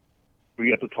to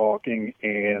talking,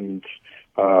 and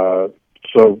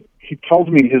so he tells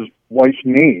me his wife's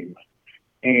name,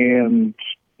 and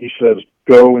he says,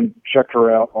 go and check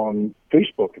her out on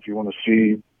Facebook if you want to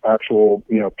see actual,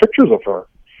 pictures of her.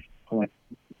 I'm like,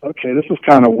 okay, this is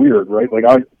kind of weird, right?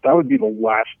 That would be the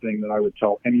last thing that I would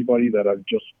tell anybody that I've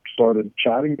just started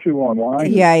chatting to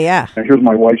online. Yeah, yeah. And here's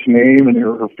my wife's name and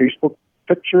her Facebook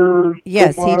picture.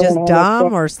 Yes, he just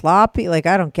dumb or sloppy? I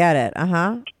don't get it.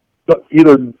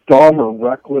 Either dumb or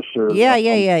reckless or... Yeah,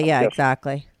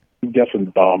 exactly. I'm guessing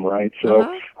dumb, right?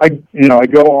 So I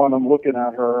go on, I'm looking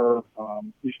at her.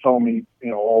 He's telling me,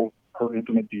 all her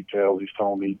intimate details. He's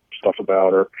telling me stuff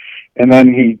about her. And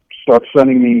then he starts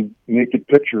sending me naked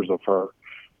pictures of her.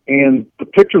 And the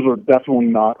pictures are definitely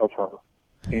not of her.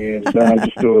 And then I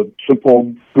just do a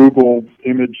simple Google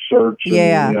image search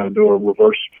and do a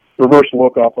reverse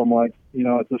lookup. I'm like,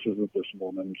 this isn't this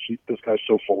woman. This guy's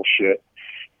so full of shit.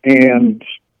 And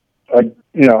I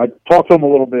talked to him a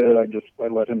little bit. I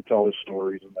let him tell his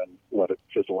stories and then let it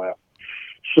fizzle out.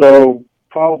 So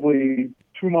probably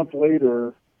 2 months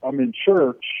later, I'm in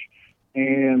church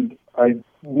and I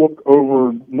look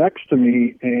over next to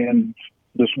me and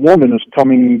this woman is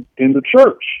coming into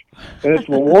church, and it's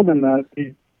the woman that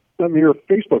he sent me her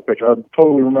Facebook picture. I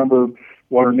totally remember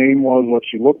what her name was, what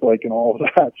she looked like, and all of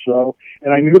that. So,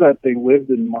 and I knew that they lived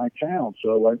in my town.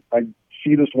 So I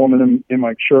see this woman in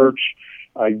my church.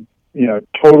 I,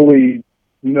 totally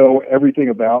know everything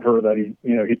about her that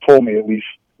he told me, at least.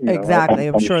 Exactly.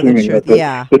 I'm sure the truth.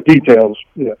 The details.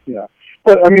 Yeah.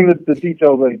 But I mean, the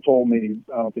details that he told me,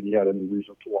 I don't think he had any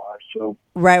reason to lie. So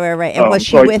right. And was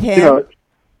she with him?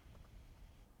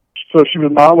 So she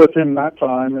was not with him that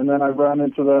time, and then I ran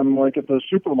into them like at the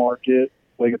supermarket,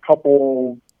 like a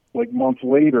couple months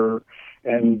later,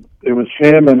 and it was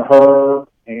him and her,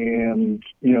 and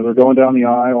they're going down the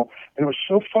aisle, and it was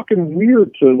so fucking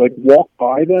weird to like walk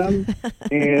by them,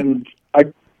 and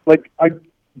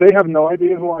they have no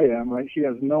idea who I am, right? He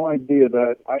has no idea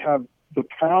that I have the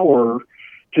power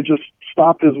to just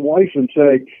stop his wife and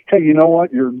say, hey, you know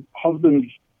what? Your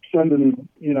husband's sending,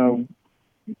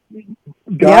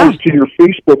 guys to your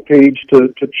Facebook page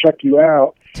to check you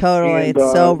out. Totally. And,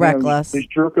 it's so reckless. He's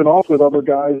jerking off with other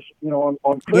guys, on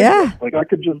Craigslist. Yeah. Like I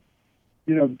could just,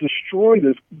 destroy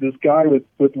this guy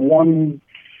with one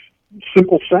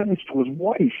simple sentence to his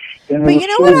wife. And but you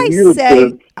know what I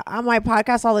say on my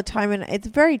podcast all the time, and it's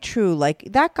very true. Like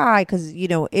that guy, because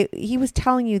he was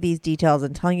telling you these details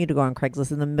and telling you to go on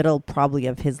Craigslist in the middle, probably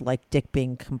of his like dick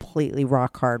being completely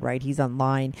rock hard. Right? He's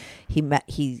online. He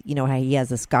has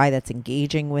this guy that's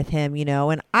engaging with him.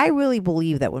 And I really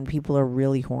believe that when people are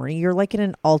really horny, you're like in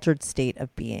an altered state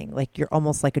of being. Like you're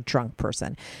almost like a drunk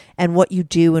person, and what you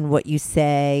do and what you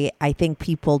say. I think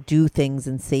people do things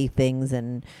and say things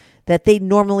and that they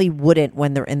normally wouldn't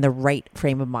when they're in the right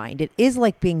frame of mind. It is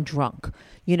like being drunk,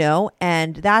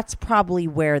 and that's probably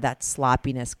where that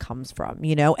sloppiness comes from,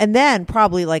 and then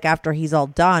probably like after he's all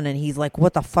done and he's like,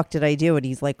 what the fuck did I do? And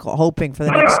he's like hoping for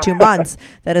the next 2 months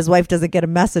that his wife doesn't get a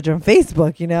message on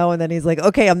Facebook, and then he's like,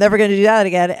 okay, I'm never going to do that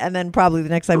again. And then probably the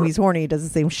next time he's horny, he does the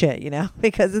same shit,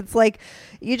 because it's like,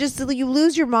 you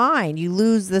lose your mind. You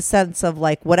lose the sense of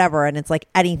like whatever. And it's like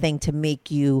anything to make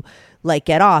you like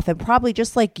get off. And probably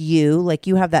just like you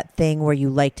have that thing where you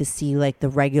like to see like the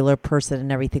regular person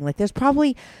and everything. Like there's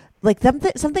probably like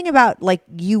something about like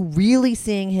you really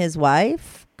seeing his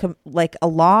wife like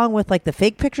along with like the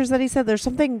fake pictures that he said. There's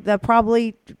something that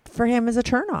probably for him is a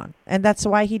turn on, and that's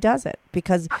why he does it,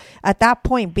 because at that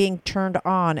point being turned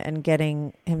on and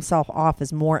getting himself off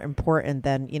is more important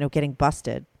than getting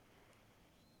busted.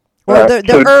 Or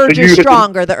the urge is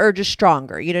stronger. The urge is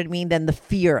stronger. You know what I mean? Than the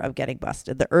fear of getting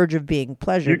busted. The urge of being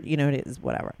pleasured. It is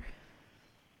whatever.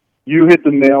 You hit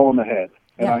the nail on the head,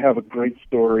 and I have a great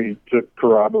story to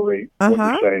corroborate what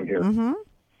you're saying here. Mm-hmm.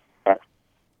 Right.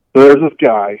 So there's this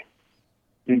guy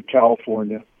in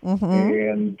California,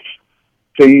 and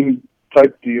same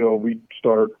type deal. We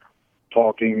start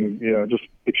talking, just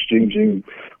exchanging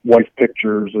wife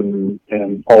pictures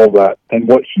and all that. And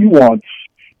what he wants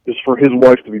is for his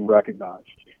wife to be recognized.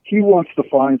 He wants to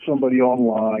find somebody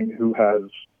online who has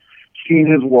seen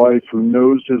his wife, who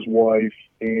knows his wife,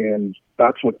 and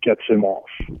that's what gets him off.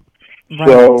 Right.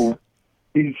 So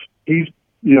he's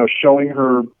showing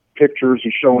her pictures,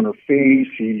 he's showing her face,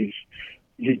 he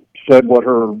said what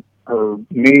her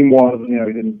name was, he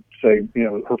didn't say,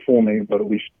 her full name, but at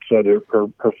least said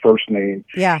her first name.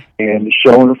 Yeah. And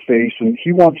showing her face, and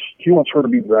he wants her to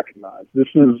be recognized. This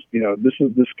is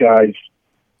this guy's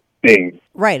thing.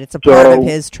 Right, it's a part of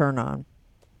his turn on.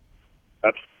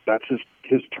 That's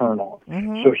his turn on.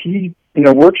 Mm-hmm. So he,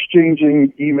 we're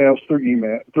exchanging emails through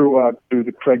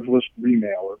the Craigslist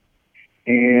remailer,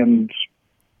 and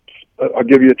I'll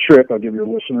give you a trick. I'll give your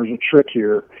listeners a trick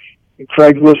here.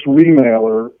 Craigslist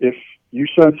remailer. If you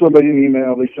send somebody an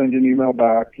email, they send you an email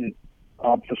back. It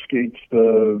obfuscates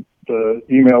the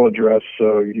email address,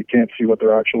 so you can't see what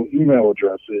their actual email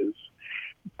address is.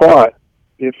 But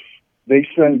if they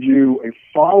send you a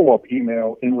follow-up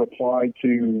email in reply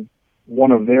to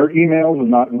one of their emails and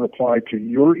not in reply to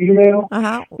your email,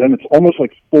 then it's almost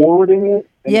like forwarding it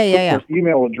and put their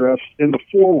email address in the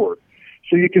forward.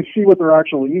 So you can see what their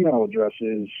actual email address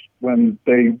is when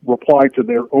they reply to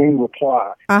their own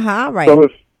reply. Right. So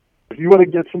if you want to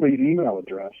get somebody's email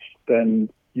address, then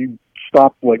you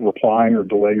stop replying or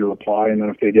delay your reply, and then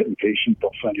if they get impatient,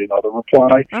 they'll send you another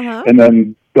reply, and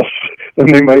then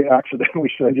they might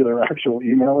accidentally send you their actual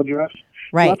email address.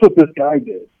 Right. So that's what this guy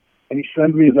did, and he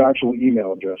sends me his actual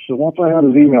email address. So once I have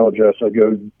his email address, I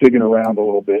go digging around a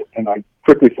little bit, and I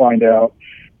quickly find out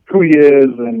who he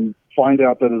is and find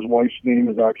out that his wife's name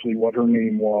is actually what her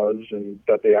name was, and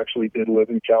that they actually did live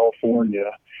in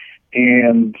California,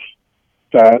 and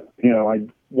that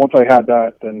once I had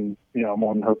that, then, I'm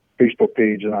on her Facebook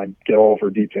page and I get all of her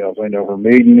details. I know her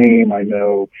maiden name. I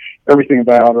know everything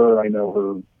about her. I know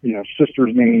her,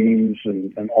 sister's names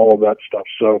and all of that stuff.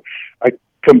 So I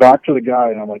come back to the guy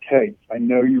and I'm like, hey, I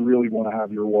know you really want to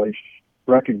have your wife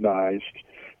recognized.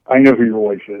 I know who your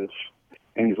wife is.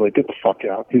 And he's like, get the fuck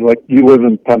out. He's like, you live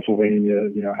in Pennsylvania,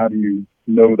 how do you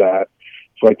know that?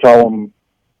 So I tell him,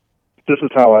 this is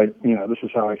how I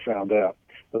found out.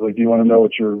 I was like, do you want to know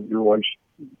what your wife's,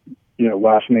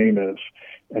 last name is?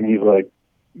 And he's like,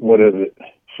 what is it?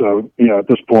 So, at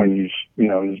this point,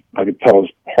 I could tell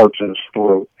his heart's in his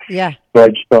throat. Yeah. So I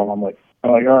just tell him, I'm like,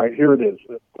 all right, here it is.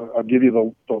 I'll give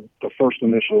you the first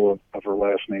initial of her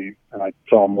last name, and I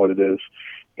tell him what it is.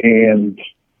 And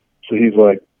so he's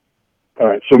like, all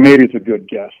right, so maybe it's a good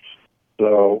guess.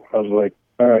 So I was like,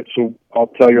 all right, so I'll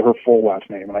tell you her full last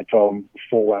name. And I tell him the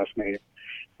full last name.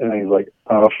 And then he's like,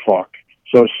 oh, fuck.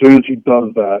 So as soon as he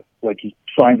does that, like he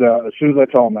signs out, as soon as I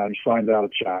tell him that, he signs out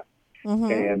of chat.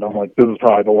 Mm-hmm. And I'm like, this is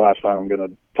probably the last time I'm going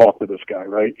to talk to this guy,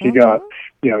 right? Mm-hmm. He got,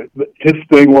 his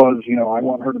thing was, I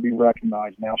want her to be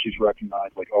recognized. Now she's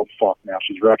recognized. Like, oh, fuck, now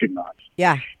she's recognized.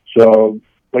 Yeah. So,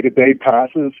 like, a day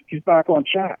passes, he's back on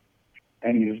chat.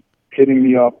 And he's hitting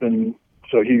me up, and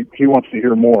so he wants to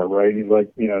hear more, right? He's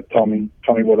like, tell me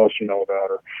what else you know about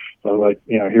her. So I was like,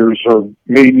 here's her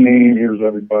maiden name, here's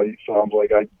everybody. So I'm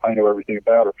like, I know everything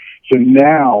about her. So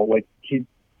now, like, he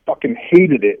fucking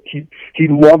hated it. He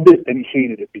loved it and he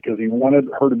hated it because he wanted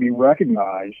her to be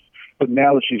recognized. But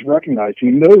now that she's recognized, he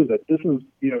knows that this is,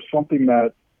 something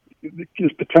that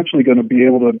is potentially going to be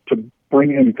able to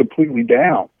bring him completely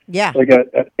down. Yeah. Like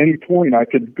at any point, I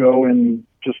could go and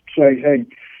just say, hey,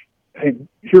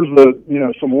 here's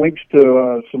some links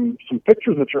to some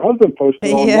pictures that your husband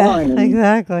posted online. Yeah,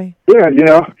 exactly. Yeah,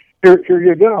 here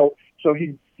you go. So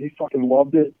he fucking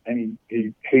loved it, and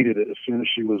he hated it as soon as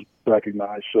she was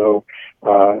recognized. So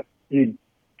he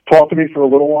talked to me for a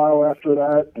little while after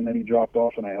that, and then he dropped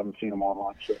off, and I haven't seen him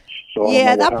online since. So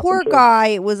yeah, that poor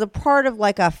guy was a part of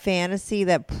like a fantasy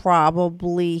that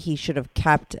probably he should have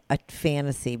kept a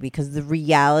fantasy because the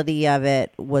reality of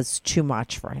it was too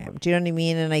much for him. Do you know what I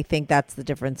mean? And I think that's the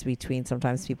difference between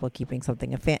sometimes people keeping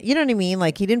something you know what I mean?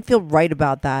 Like he didn't feel right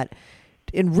about that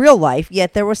in real life,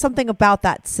 yet there was something about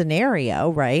that scenario,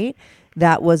 right,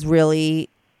 that was really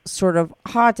sort of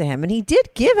hot to him. And he did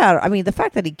give out, the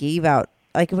fact that he gave out,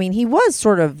 he was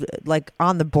sort of like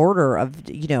on the border of,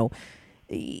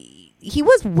 he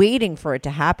was waiting for it to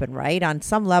happen, right? On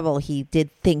some level, he did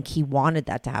think he wanted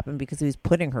that to happen because he was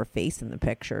putting her face in the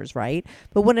pictures, right?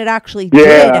 But when it actually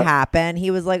did happen,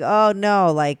 he was like, oh,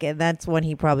 no, and that's when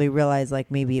he probably realized,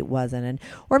 maybe it wasn't.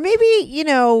 Or maybe,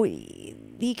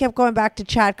 he kept going back to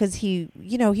chat because he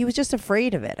was just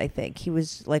afraid of it, I think. He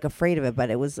was, afraid of it, but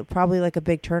it was probably, a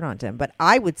big turn on to him. But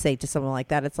I would say to someone like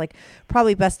that, it's,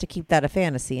 probably best to keep that a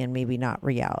fantasy and maybe not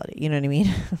reality. You know what I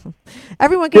mean?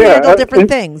 Everyone can handle different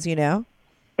things,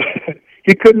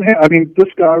 He couldn't this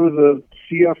guy was a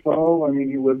CFO.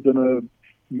 He lived in a $1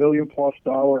 million+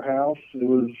 house. It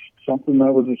was something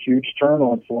that was a huge turn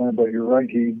on for him, but you're right.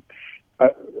 He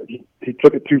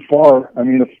took it too far.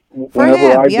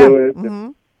 Whenever I do it,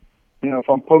 mm-hmm. If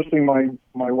I'm posting my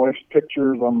wife's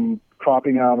pictures, I'm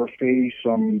cropping out her face.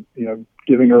 I'm,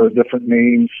 giving her a different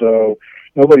name. So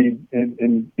nobody is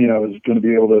going to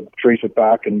be able to trace it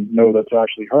back and know that's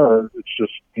actually her. It's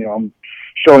just, I'm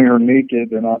showing her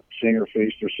naked. They're not seeing her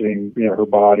face. They're seeing, her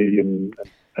body and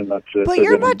that's it. But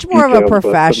you're much more of a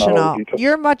professional.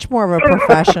 You're much more of a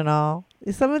professional.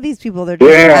 Some of these people, they're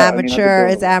just amateur.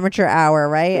 It's amateur hour,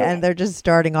 right? Yeah. And they're just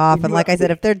starting off. And like I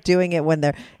said, if they're doing it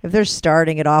if they're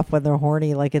starting it off when they're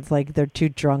horny, it's like they're too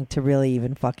drunk to really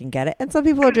even fucking get it. And some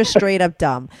people are just straight up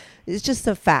dumb. It's just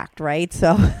a fact, right?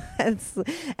 So, and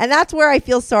that's where I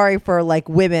feel sorry for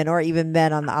women or even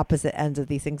men on the opposite ends of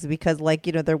these things because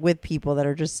they're with people that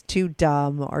are just too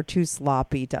dumb or too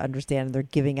sloppy to understand. And they're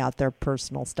giving out their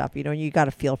personal stuff. You got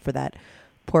to feel for that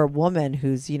poor woman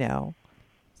who's,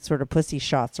 sort of pussy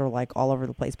shots are all over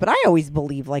the place. But I always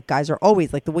believe guys are always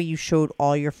the way you showed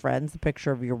all your friends the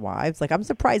picture of your wives. I'm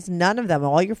surprised none of them,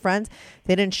 all your friends,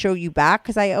 they didn't show you back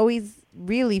because I always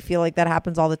really feel like that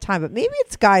happens all the time. But maybe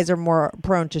it's guys are more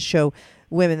prone to show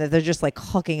women that they're just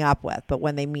hooking up with. But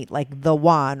when they meet the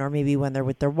one or maybe when they're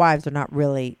with their wives, they're not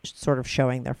really sort of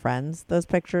showing their friends those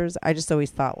pictures. I just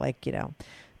always thought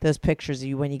those pictures,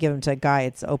 when you give them to a guy,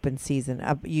 it's open season.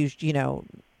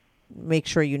 Make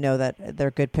sure that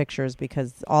they're good pictures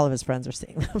because all of his friends are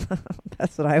seeing them.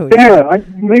 That's what I always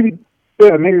maybe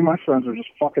Yeah, maybe my friends are just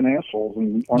fucking assholes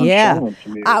and aren't showing them to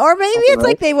me. Or maybe it's right?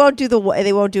 like they won't do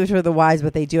it for the wives,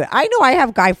 but they do it. I know I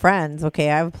have guy friends. Okay,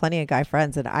 I have plenty of guy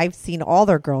friends, and I've seen all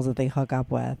their girls that they hook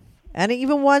up with, and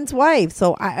even one's wife.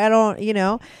 So I don't,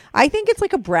 I think it's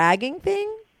like a bragging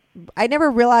thing. I never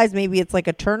realized maybe it's like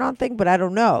a turn on thing, but I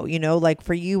don't know. Like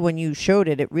for you when you showed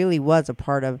it, it really was a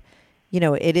part of,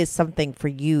 it is something for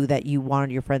you that you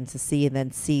wanted your friends to see and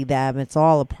then see them. It's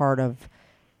all a part of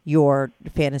your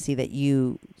fantasy that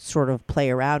you sort of play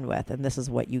around with, and this is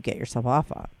what you get yourself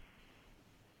off on.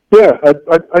 Yeah,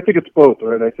 I think it's both,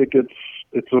 right? I think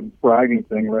it's a bragging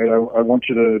thing, right? I want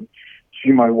you to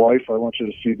see my wife. I want you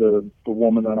to see the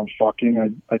woman that I'm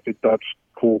fucking. I think that's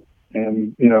cool.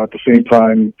 And, at the same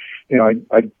time,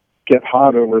 I get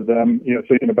hot over them,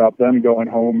 thinking about them going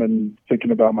home and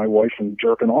thinking about my wife and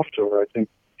jerking off to her. I think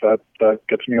that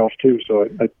gets me off too. So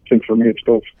I think for me, it's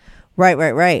both.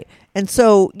 Right. And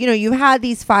so, you had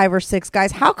these 5 or 6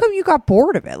 guys. How come you got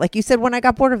bored of it? Like you said, when I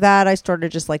got bored of that, I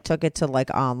started just took it to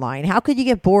online. How could you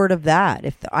get bored of that?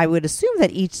 If I would assume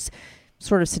that each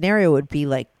sort of scenario would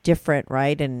be different,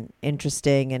 right? And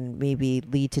interesting and maybe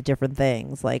lead to different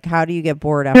things. How do you get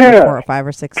bored after 4 or 5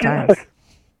 or 6 times?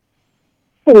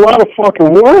 A lot of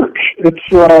fucking work. It's,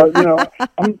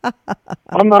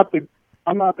 I'm not the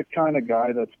kind of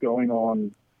guy that's going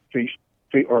on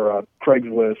Facebook or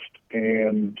Craigslist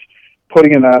and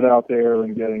putting an ad out there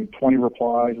and getting 20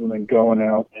 replies and then going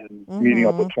out and meeting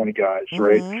up with 20 guys,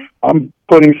 right? I'm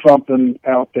putting something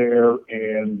out there,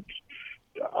 and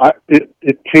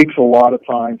it takes a lot of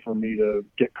time for me to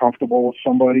get comfortable with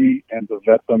somebody and to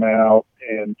vet them out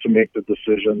and to make the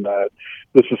decision that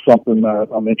this is something that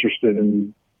I'm interested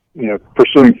in,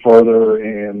 pursuing further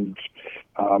and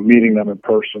meeting them in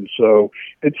person. So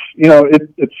it's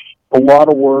a lot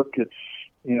of work. It's,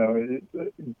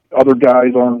 other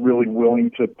guys aren't really willing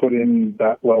to put in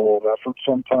that level of effort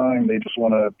sometimes. They just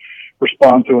want to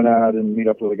respond to an ad and meet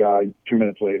up with a guy 2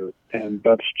 minutes later. And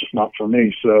that's just not for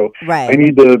me. So right. I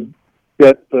need to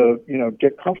get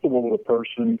comfortable with a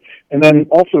person, and then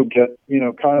also get,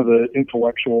 kind of the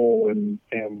intellectual and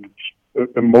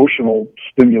emotional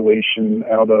stimulation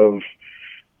out of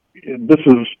this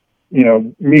is,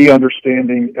 me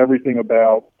understanding everything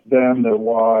about them, their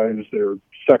lives, their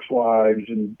sex lives,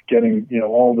 and getting,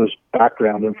 all this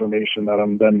background information that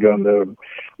I'm then going to,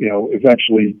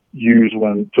 eventually use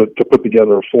to put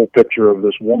together a full picture of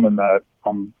this woman that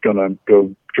I'm going to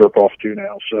go jerk off to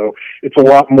now. So it's a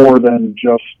lot more than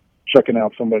just checking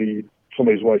out somebody's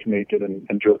wife naked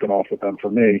and jerking off with them.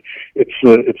 For me,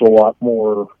 it's a lot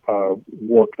more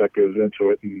work that goes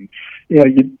into it.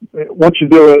 And once you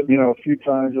do it, a few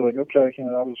times, you're like, okay,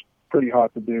 that was pretty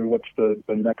hot to do. What's the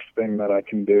next thing that I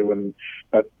can do? And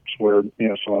that's where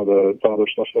some of the other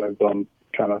stuff that I've done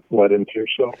kind of led into.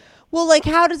 So, well,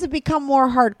 how does it become more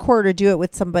hardcore to do it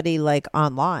with somebody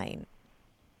online?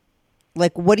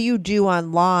 What do you do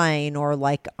online or on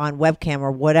webcam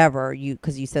or whatever?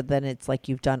 Because you said then it's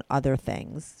you've done other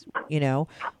things.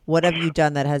 What have you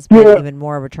done that has been even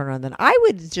more of a turn on than I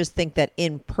would just think that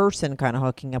in person kind of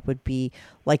hooking up would be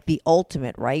the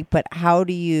ultimate, right? But how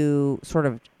do you sort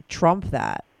of trump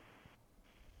that?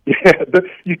 Yeah,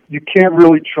 you can't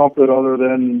really trump it other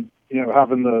than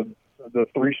having the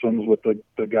threesomes with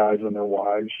the guys and their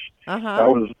wives. That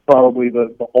was probably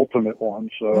the ultimate one.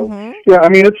 So yeah, I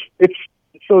mean it's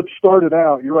so it started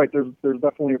out. You're right. There's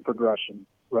definitely a progression,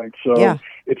 right? So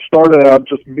it started out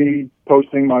just me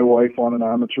posting my wife on an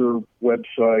amateur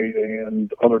website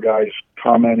and other guys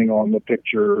commenting on the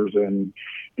pictures, and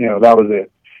that was it.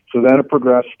 So then it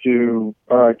progressed to,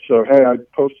 all right, so, hey, I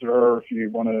posted her. If you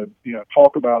want to,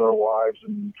 talk about our lives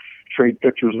and trade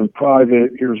pictures in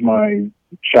private, here's my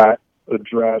chat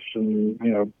address, and,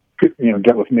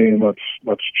 get with me and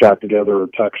let's chat together or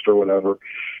text or whatever.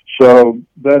 So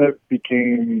then it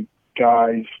became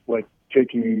guys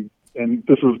taking, and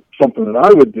this is something that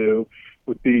I would do,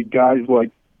 would be guys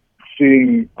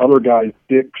seeing other guys'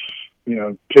 dicks,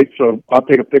 so I'll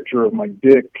take a picture of my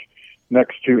dick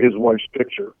next to his wife's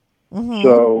picture.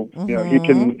 So he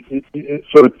can.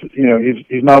 So it's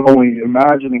he's not only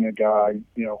imagining a guy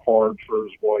hard for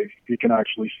his wife. He can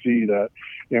actually see that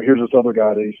here's this other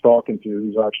guy that he's talking to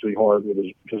who's actually hard with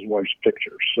his wife's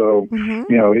picture. So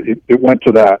it went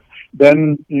to that.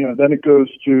 Then then it goes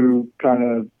to kind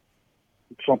of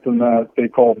something that they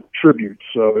call tributes.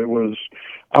 So it was,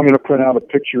 I'm going to print out a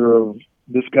picture of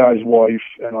this guy's wife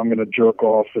and I'm going to jerk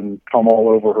off and come all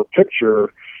over her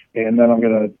picture. And then I'm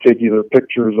going to take either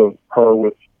pictures of her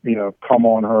with, come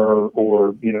on her or,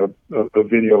 a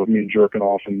video of me jerking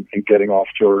off and getting off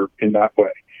to her in that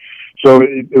way. So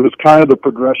it was kind of the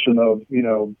progression of,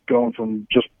 going from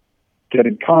just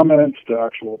getting comments to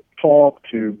actual talk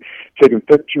to taking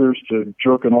pictures to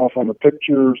jerking off on the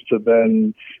pictures to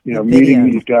then,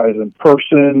 meeting these guys in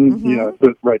person,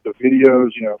 the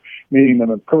videos, meeting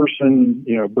them in person,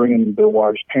 bringing their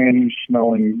wives' panties,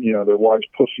 smelling, their wives'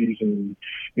 pussies and,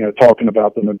 talking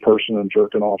about them in person and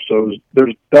jerking off. So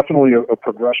there's definitely a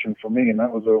progression for me. And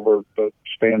that was over the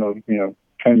span of,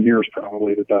 10 years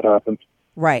probably that happened.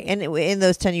 Right. And in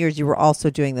those 10 years, you were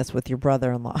also doing this with your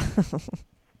brother-in-law.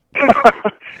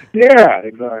 Yeah,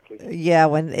 exactly. Yeah,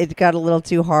 when it got a little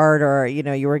too hard or,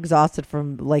 you were exhausted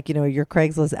from your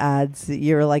Craigslist ads,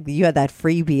 you had that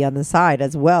freebie on the side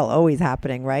as well, always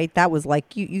happening, right? That was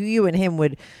like you and him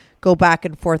would go back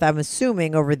and forth, I'm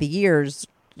assuming, over the years,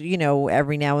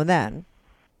 every now and then.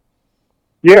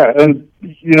 Yeah, and,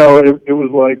 it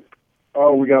was like,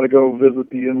 oh, we got to go visit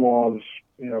the in-laws,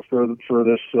 for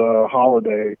this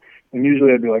holiday. And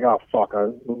usually I'd be like, oh, fuck,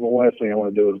 the last thing I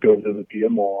want to do is go visit the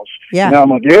in-laws. Yeah. Now I'm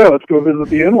like, yeah, let's go visit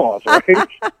the in-laws, right?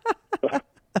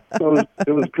 So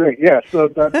it was great. Yeah, so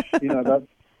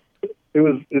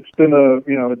it's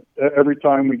been every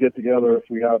time we get together, if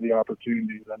we have the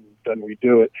opportunity, then we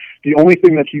do it. The only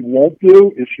thing that he won't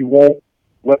do is he won't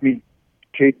let me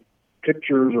take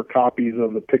pictures or copies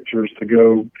of the pictures to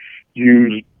go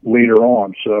use later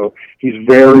on. So he's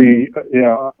very,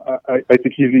 I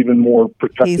think he's even more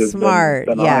protective. He's smart.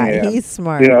 Than I am. He's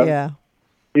smart. Yeah.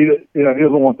 He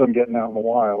doesn't want them getting out in the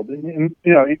wild. And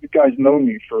you guys know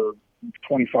me for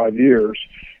 25 years,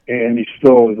 and he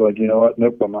still is like, what?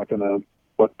 Nope, I'm not going to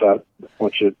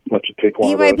let you take one.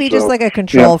 He might be just like a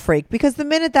control freak, because the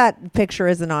minute that picture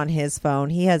isn't on his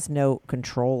phone, he has no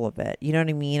control of it. You know what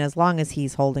I mean? As long as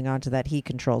he's holding on to that, he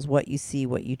controls what you see,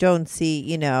 what you don't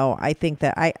see. I think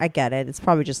that I get it. It's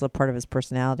probably just a part of his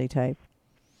personality type.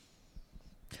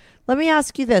 Let me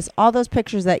ask you this. All those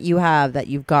pictures that you have that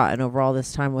you've gotten over all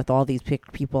this time with all these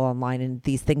people online and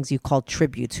these things you call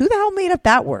tributes, who the hell made up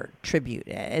that word, tribute?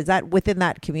 Is that within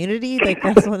that community? Like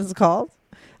that's what it's called?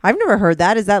 I've never heard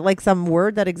that. Is that like some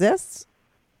word that exists?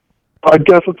 I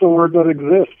guess it's a word that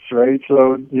exists, right?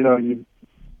 So, you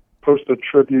post a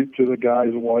tribute to the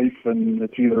guy's wife, and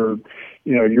it's either,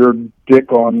 your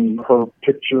dick on her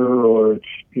picture or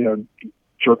it's,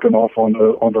 jerking off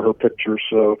onto her picture.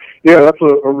 So, yeah, that's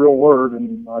a real word,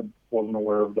 and I wasn't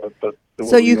aware of that.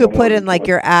 So you could put in like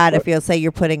your ad, if you'll say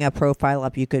you're putting a profile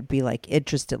up, you could be like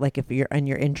interested, like if you're in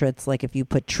your interests, like if you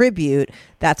put tribute,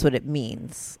 that's what it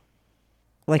means.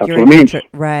 Like that's what it means.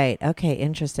 Right. Okay.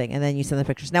 Interesting. And then you send the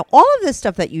pictures. Now, all of this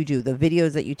stuff that you do, the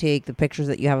videos that you take, the pictures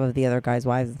that you have of the other guys'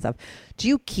 wives and stuff, do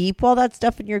you keep all that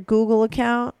stuff in your Google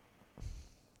account?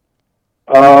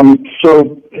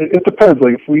 So it depends.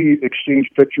 Like if we exchange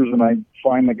pictures and I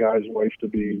find the guy's wife to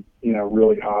be,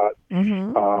 really hot,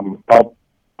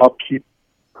 I'll keep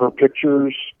her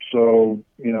pictures. So,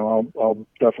 I'll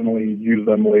definitely use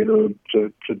them later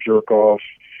to jerk off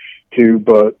too.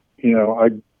 But,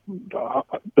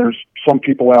 there's some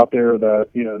people out there that,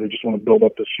 they just want to build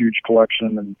up this huge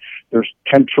collection, and there's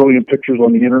 10 trillion pictures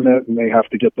on the internet, and they have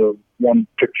to get the one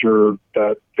picture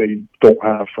that they don't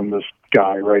have from this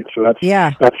guy, right? So that's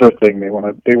their thing. They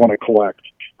want to collect.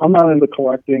 I'm not into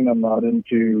collecting. I'm not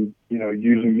into,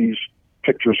 using these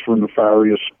pictures for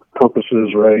nefarious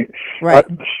purposes, right? Right.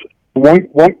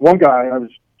 One guy I was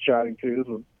chatting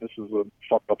to, this is a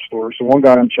fucked up story. So one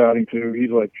guy I'm chatting to, he's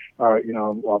like, all right,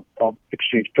 I'll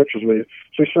exchange pictures with you.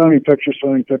 So he's sending me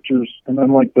pictures, and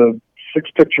then like the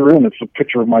sixth picture in, it's a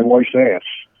picture of my wife's ass.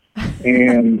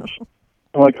 And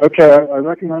I'm like, okay, I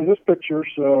recognize this picture,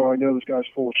 so I know this guy's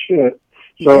full of shit.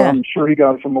 So I'm sure he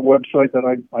got it from a website that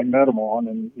I met him on,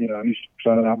 and, he's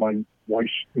sending out my wife's,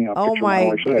 picture oh my of my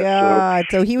wife's God. ass.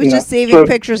 So he was just saving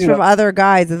pictures from other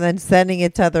guys and then sending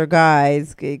it to other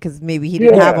guys because maybe he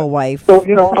didn't have a wife. So,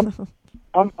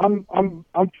 I'm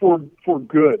for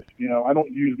good. I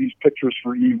don't use these pictures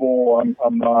for evil.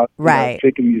 I'm not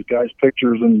taking these guys'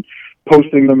 pictures and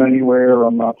posting them anywhere.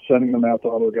 I'm not sending them out to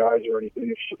other guys or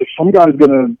anything. If some guy's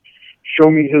going to show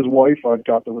me his wife, I've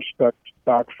got the respect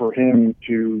back for him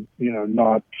to,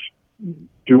 not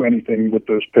do anything with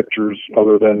those pictures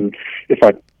other than if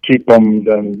I keep them,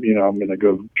 then, I'm going to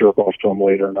go jerk off to them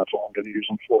later, and that's all I'm going to use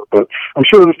them for. But I'm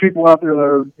sure there's people out there that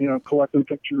are, collecting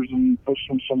pictures and posting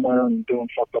them somewhere and doing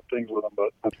fucked up things with them, but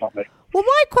that's not me. Well,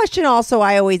 my question also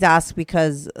I always ask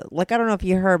because, like, I don't know if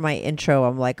you heard my intro.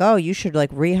 I'm like, oh, you should,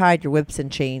 like, rehide your whips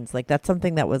and chains. Like, that's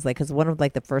something that was, like, because one of,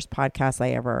 like, the first podcasts I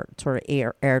ever sort of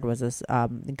aired was this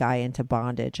guy into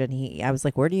bondage. And I was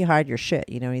like, where do you hide your shit?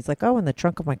 He's like, oh, in the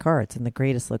trunk of my car. It's in the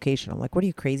greatest location. I'm like, what are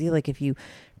you, crazy? Like, if you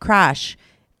crash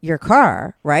your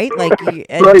car, right? Like you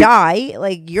Right. die,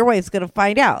 like your wife's gonna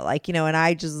find out, like, you know. And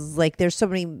I just like, there's so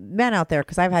many men out there,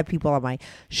 because I've had people on my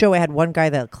show. I had one guy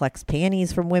that collects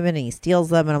panties from women and he steals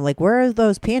them, and I'm like, where are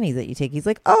those panties that you take? He's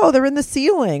like, oh, they're in the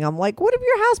ceiling. I'm like, what if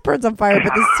your house burns on fire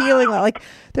but the ceiling, like,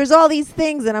 there's all these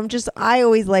things. And I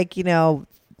always like, you know,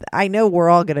 I know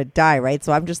we're all gonna die, right?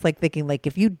 So I'm just like thinking, like,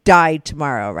 if you died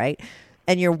tomorrow, right,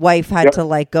 and your wife had Yep. to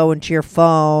like go into your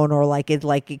phone, or like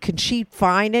could she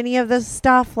find any of this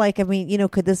stuff? Like, I mean, you know,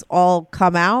 could this all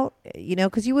come out? You know,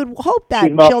 because you would hope that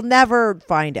She's not- she'll never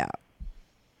find out.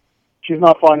 She's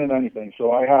not finding anything.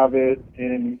 So I have it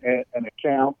in an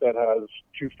account that has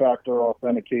two-factor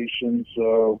authentication.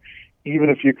 So even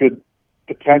if you could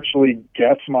potentially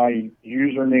guess my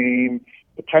username,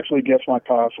 potentially guess my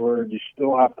password, you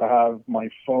still have to have my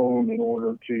phone in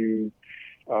order to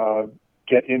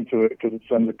get into it, because it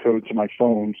sends a code to my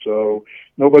phone. So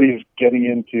nobody's getting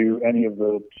into any of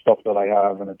the stuff that I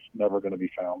have, and it's never going to be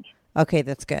found. Okay,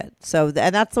 that's good. So,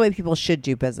 and that's the way people should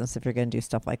do business if you're going to do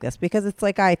stuff like this, because it's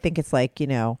like, I think it's like, you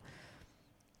know,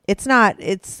 it's not,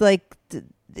 it's like,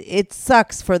 it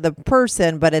sucks for the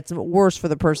person, but it's worse for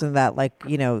the person that, like,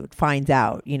 you know, finds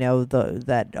out, you know,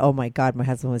 that, oh my God, my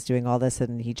husband was doing all this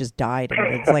and he just died.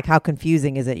 And it's like, how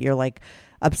confusing is it? You're like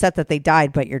upset that they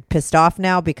died, but you're pissed off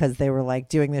now because they were like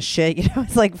doing this shit. You know,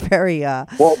 it's like very,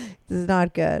 Well, this is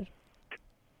not good.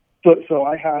 So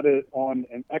I had it on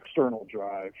an external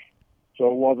drive. So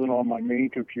it wasn't on my main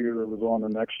computer. It was on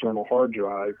an external hard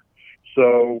drive.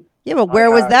 So Yeah, but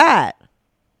where was that?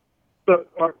 This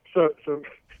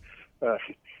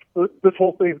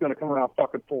whole thing's going to come around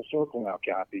fucking full circle now,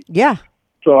 Kathy. Yeah.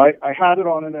 So I had it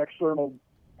on an external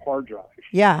hard drive,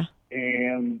 Yeah.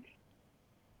 and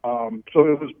so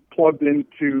it was plugged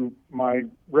into my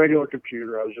regular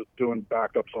computer. I was just doing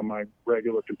backups on my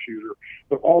regular computer,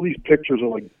 but all these pictures are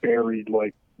like buried,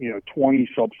 like, you know, 20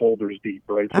 subfolders deep,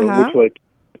 right? So it looks like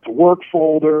it's a work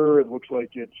folder. It looks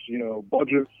like it's, you know,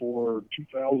 budget for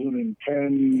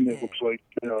 2010. It looks like,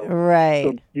 you know, Right.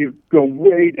 so you go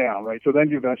way down, right? So then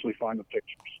you eventually find the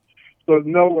pictures. So there's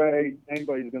no way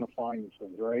anybody's going to find these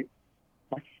things, right?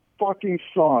 My fucking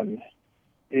son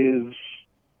is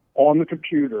on the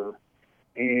computer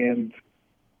and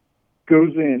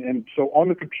goes in. And so on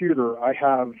the computer, I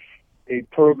have a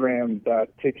program that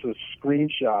takes a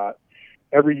screenshot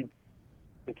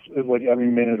it's like every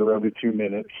minute or every 2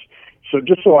 minutes. So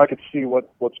just so I could see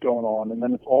what's going on. And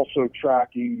then it's also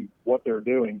tracking what they're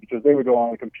doing, because they would go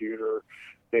on the computer,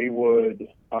 they would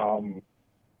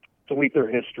delete their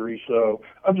history. So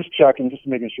I'm just checking, just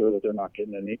making sure that they're not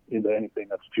getting into anything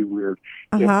that's too weird.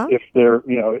 If they're,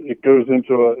 you know, it goes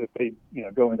into if they, you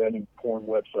know, go into any porn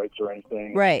websites or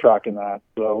anything, Right. tracking that.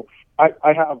 So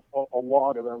I have a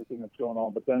log of everything that's going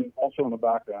on, but then also in the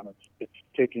background, it's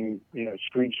taking, you know,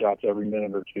 screenshots every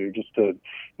minute or two, just to,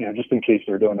 you know, just in case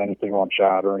they're doing anything on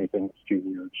chat or anything that's too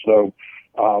weird. So,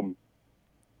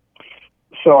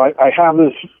 so I have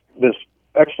this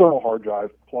external hard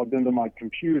drive plugged into my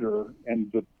computer,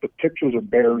 and the pictures are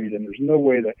buried, and there's no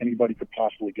way that anybody could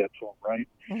possibly get to them, right?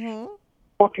 Mm-hmm.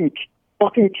 Fucking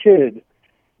kid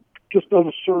just does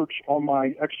a search on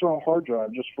my external hard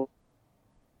drive just for,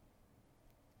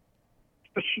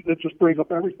 it just brings up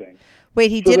everything.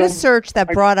 Wait, he So did a then search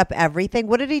that brought up everything.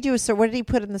 What did he do? So what did he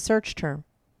put in the search term?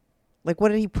 Like, what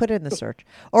did he put in the search?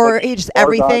 Or Like he just star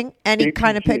everything, dot any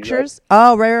kind of JPG, pictures?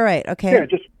 Oh, right. Okay. Yeah,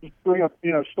 just bring up,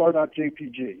 you know,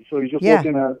 star.jpg. So he's just Yeah.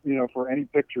 looking at, you know, for any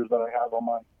pictures that I have on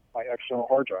my external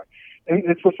hard drive. And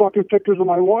it's the fucking pictures of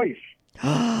my wife.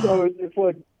 So it's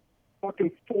like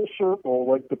fucking full circle,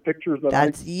 like the pictures that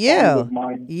That's I you. found of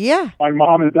my Yeah.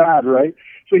 mom and dad, right?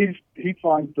 So he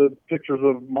finds the pictures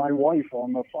of my wife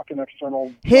on the fucking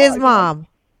external His drive. mom.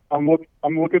 I'm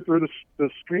looking through the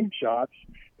screenshots,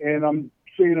 and I'm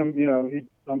seeing him, you know,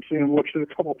 I'm seeing him look at a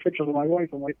couple of pictures of my wife.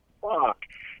 I'm like, fuck.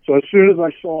 So as soon as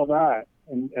I saw that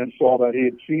and saw that he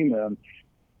had seen them,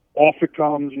 off it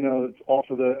comes, you know, it's off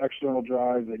of the external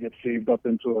drive. They get saved up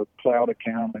into a cloud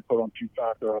account. They put on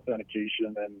two-factor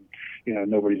authentication, and, you know,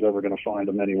 nobody's ever going to find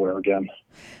them anywhere again.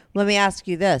 Let me ask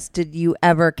you this. Did you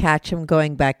ever catch him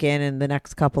going back in the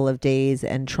next couple of days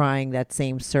and trying that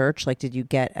same search? Like, did you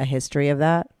get a history of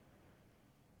that?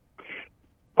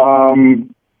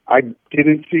 I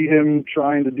didn't see him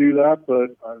trying to do that,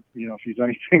 but, you know, if he's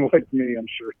anything like me, I'm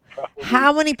sure he probably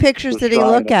How many pictures was did he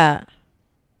trying look it. at?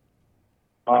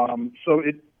 So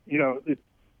it, you know, it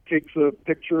takes a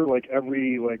picture like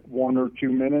every 1 or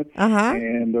 2 minutes, Uh-huh.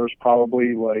 and there's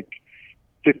probably like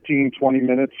 15, 20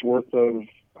 minutes worth of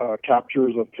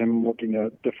captures of him looking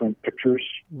at different pictures.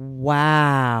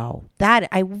 Wow. That,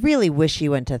 I really wish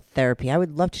you went to therapy. I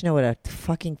would love to know what a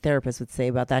fucking therapist would say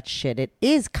about that shit. It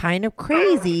is kind of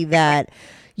crazy that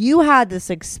you had this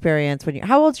experience when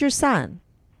how old's your son?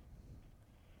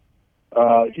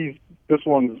 This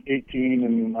one's 18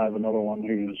 and I have another one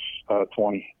who's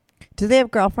 20. Do they have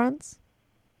girlfriends?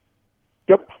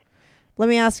 Yep. Let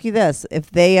me ask you this.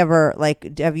 If they ever,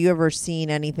 like, have you ever seen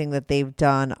anything that they've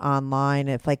done online?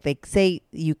 If, like, they say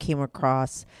you came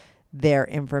across their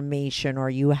information or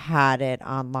you had it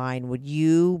online, would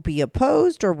you be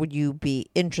opposed or would you be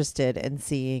interested in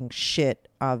seeing shit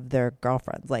of their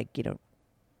girlfriends? Like, you know,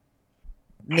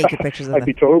 naked pictures of I'd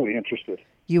be totally interested.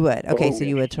 You would. Okay, so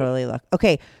you would totally look.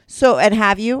 Okay, so, and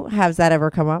has that ever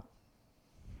come up?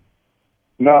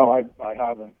 No, I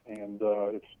haven't. And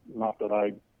it's not that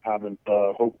I haven't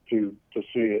hoped to see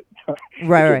it.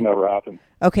 Right. It never happened.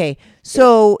 Okay,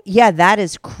 so yeah, that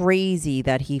is crazy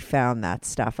that he found that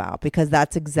stuff out because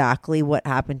that's exactly what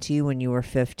happened to you when you were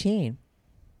 15.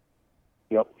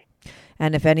 Yep.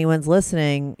 And if anyone's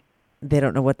listening, they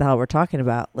don't know what the hell we're talking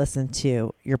about, listen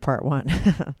to your part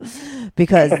 1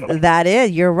 because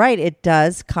you're right. It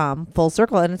does come full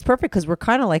circle and it's perfect because we're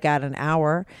kind of like at an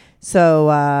hour. So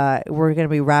we're going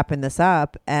to be wrapping this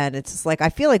up and it's just like, I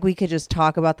feel like we could just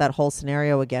talk about that whole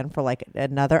scenario again for like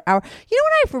another hour. You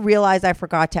know what I realized I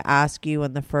forgot to ask you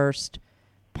in the first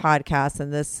podcast,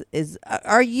 and this is,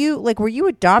 were you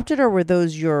adopted or were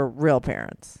those your real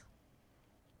parents?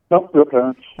 No, real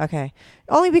parents. Okay.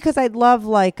 Only because I'd love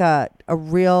like a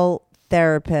real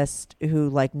therapist who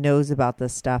like knows about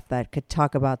this stuff that could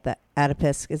talk about the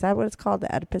Oedipus. Is that what it's called?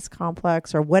 The Oedipus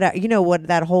complex or what, what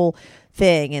that whole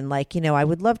thing. And like, I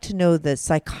would love to know the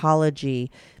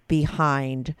psychology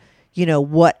behind,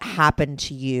 what happened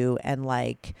to you and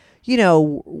like,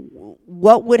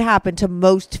 what would happen to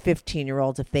most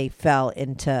 15-year-olds if they fell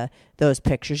into those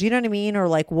pictures? You know what I mean? Or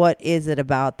like, what is it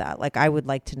about that? Like, I would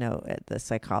like to know the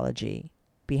psychology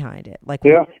behind it. Like,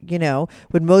 yeah.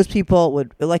 Would most people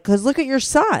would like, cause look at your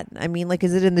son. I mean, like,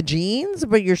 is it in the genes?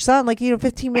 But your son, like,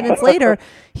 15 minutes later,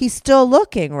 he's still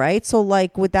looking, right? So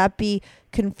like, would that be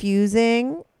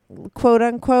confusing, quote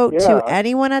unquote, to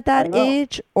anyone at that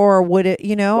age? Or would it,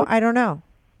 I don't know.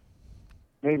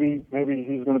 Maybe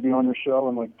he's going to be on your show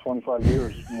in like 25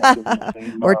 years.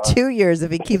 Or 2 years if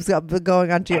he keeps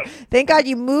going on 2 years. Thank God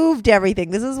you moved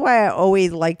everything. This is why I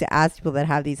always like to ask people that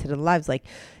have these hidden lives. Like,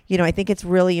 I think it's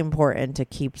really important to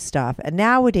keep stuff. And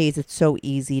nowadays it's so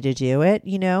easy to do it,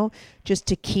 just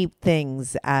to keep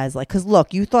things as like, because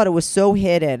look, you thought it was so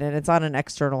hidden and it's on an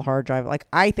external hard drive. Like,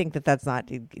 I think that's not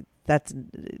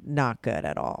good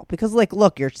at all. Because like,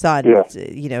 look, your son,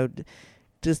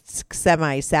 just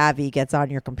semi-savvy gets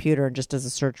on your computer and just does a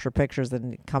search for pictures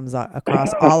and comes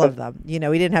across all of them. He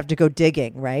didn't have to go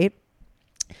digging, right?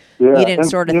 Yeah. He didn't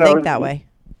sort of think that way.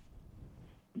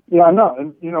 Yeah, I know.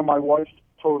 And, my wife's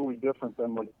totally different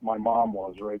than like my mom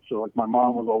was, right? So like my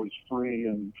mom was always free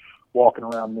and walking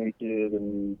around naked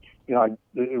and,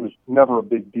 it was never a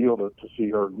big deal to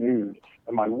see her nude.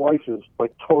 And my wife is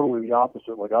like totally the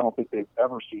opposite. Like I don't think they've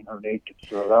ever seen her naked.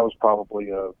 So that was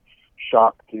probably a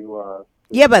shock to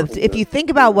yeah, but if you think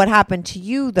about what happened to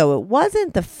you, though, it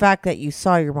wasn't the fact that you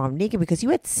saw your mom naked because you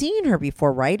had seen her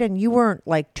before, right? And you weren't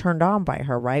like turned on by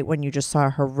her, right? When you just saw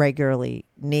her regularly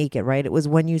naked, right? It was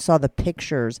when you saw the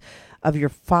pictures of your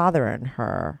father and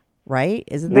her, right?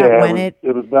 Isn't that when it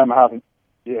was them having?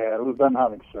 Yeah, it was them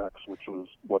having sex, which was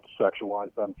what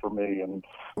sexualized them for me. And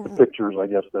the pictures, I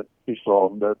guess, that he saw,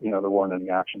 that there weren't any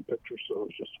action pictures, so it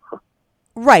was just her.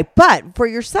 Right, but for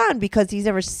your son, because he's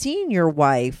never seen your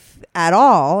wife at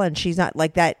all, and she's not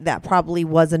like that, that probably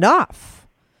was enough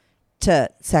to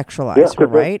sexualize her,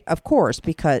 right? Of course,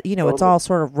 because, it's all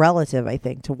sort of relative, I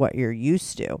think, to what you're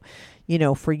used to.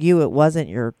 For you, it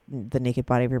wasn't the naked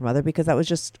body of your mother because that was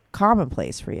just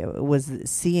commonplace for you. It was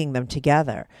seeing them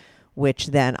together, which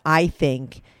then I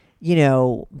think,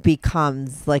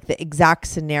 becomes like the exact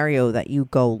scenario that you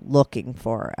go looking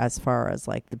for as far as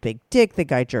like the big dick, the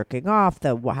guy jerking off,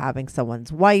 the having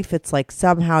someone's wife. It's like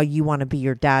somehow you want to be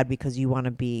your dad because you want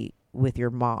to be with your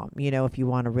mom, if you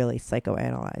want to really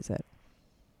psychoanalyze it.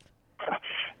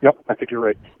 Yep, I think you're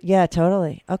right. Yeah,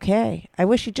 totally. Okay. I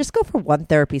wish you'd just go for one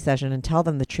therapy session and tell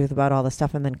them the truth about all the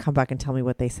stuff and then come back and tell me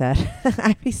what they said.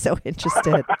 I'd be so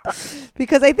interested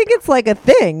because I think it's like a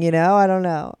thing, I don't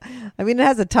know. I mean, it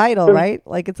has a title, right?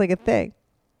 Like it's like a thing.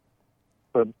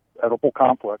 The Oedipal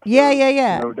complex.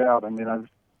 Yeah. No doubt. I mean, I've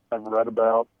read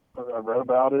about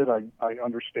it. I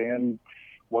understand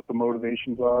what the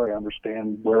motivations are. I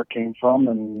understand where it came from.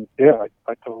 And yeah,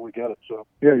 I totally get it. So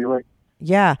yeah, you're right.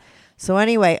 Yeah. So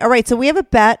anyway, all right. So we have a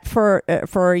bet for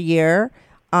a year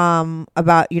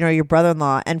about, your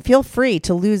brother-in-law, and feel free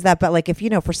to lose that bet. Like if,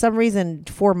 for some reason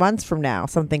 4 months from now,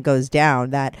 something goes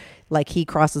down that like he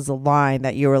crosses a line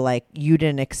that you were like, you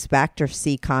didn't expect or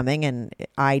see coming. And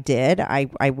I did,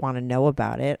 I want to know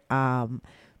about it.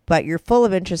 But you're full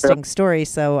of interesting stories.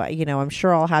 So, I'm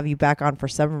sure I'll have you back on for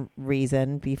some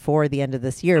reason before the end of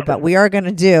this year. But we are going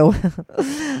to do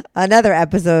another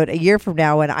episode a year from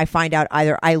now when I find out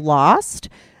either I lost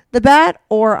the bet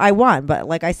or I won. But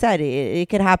like I said, it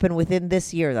could happen within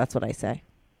this year. That's what I say.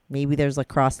 Maybe there's a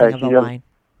crossing of the line.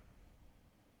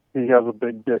 He has a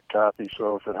big dick, Kathy.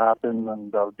 So if it happened,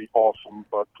 then that would be awesome.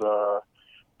 But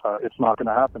it's not going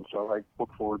to happen, so I look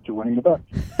forward to winning the bet.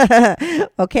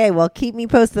 Okay, well, keep me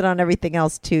posted on everything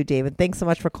else too, David. Thanks so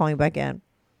much for calling back in.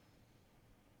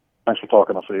 Thanks for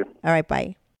talking. I'll see you. All right,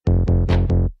 bye.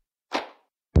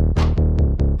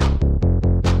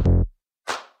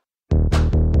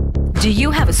 Do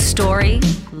you have a story,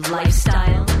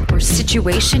 lifestyle, or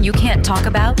situation you can't talk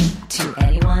about to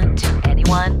anyone?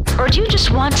 Or do you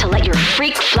just want to let your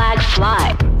freak flag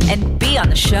fly and be on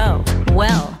the show?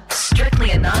 Well,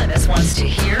 Strictly Anonymous wants to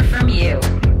hear from you.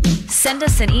 Send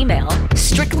us an email,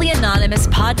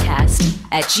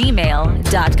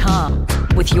 strictlyanonymouspodcast@gmail.com,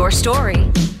 with your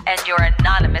story and your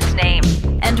anonymous name.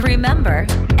 And remember,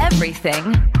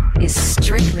 everything is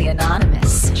strictly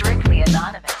anonymous. Strictly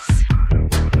Anonymous.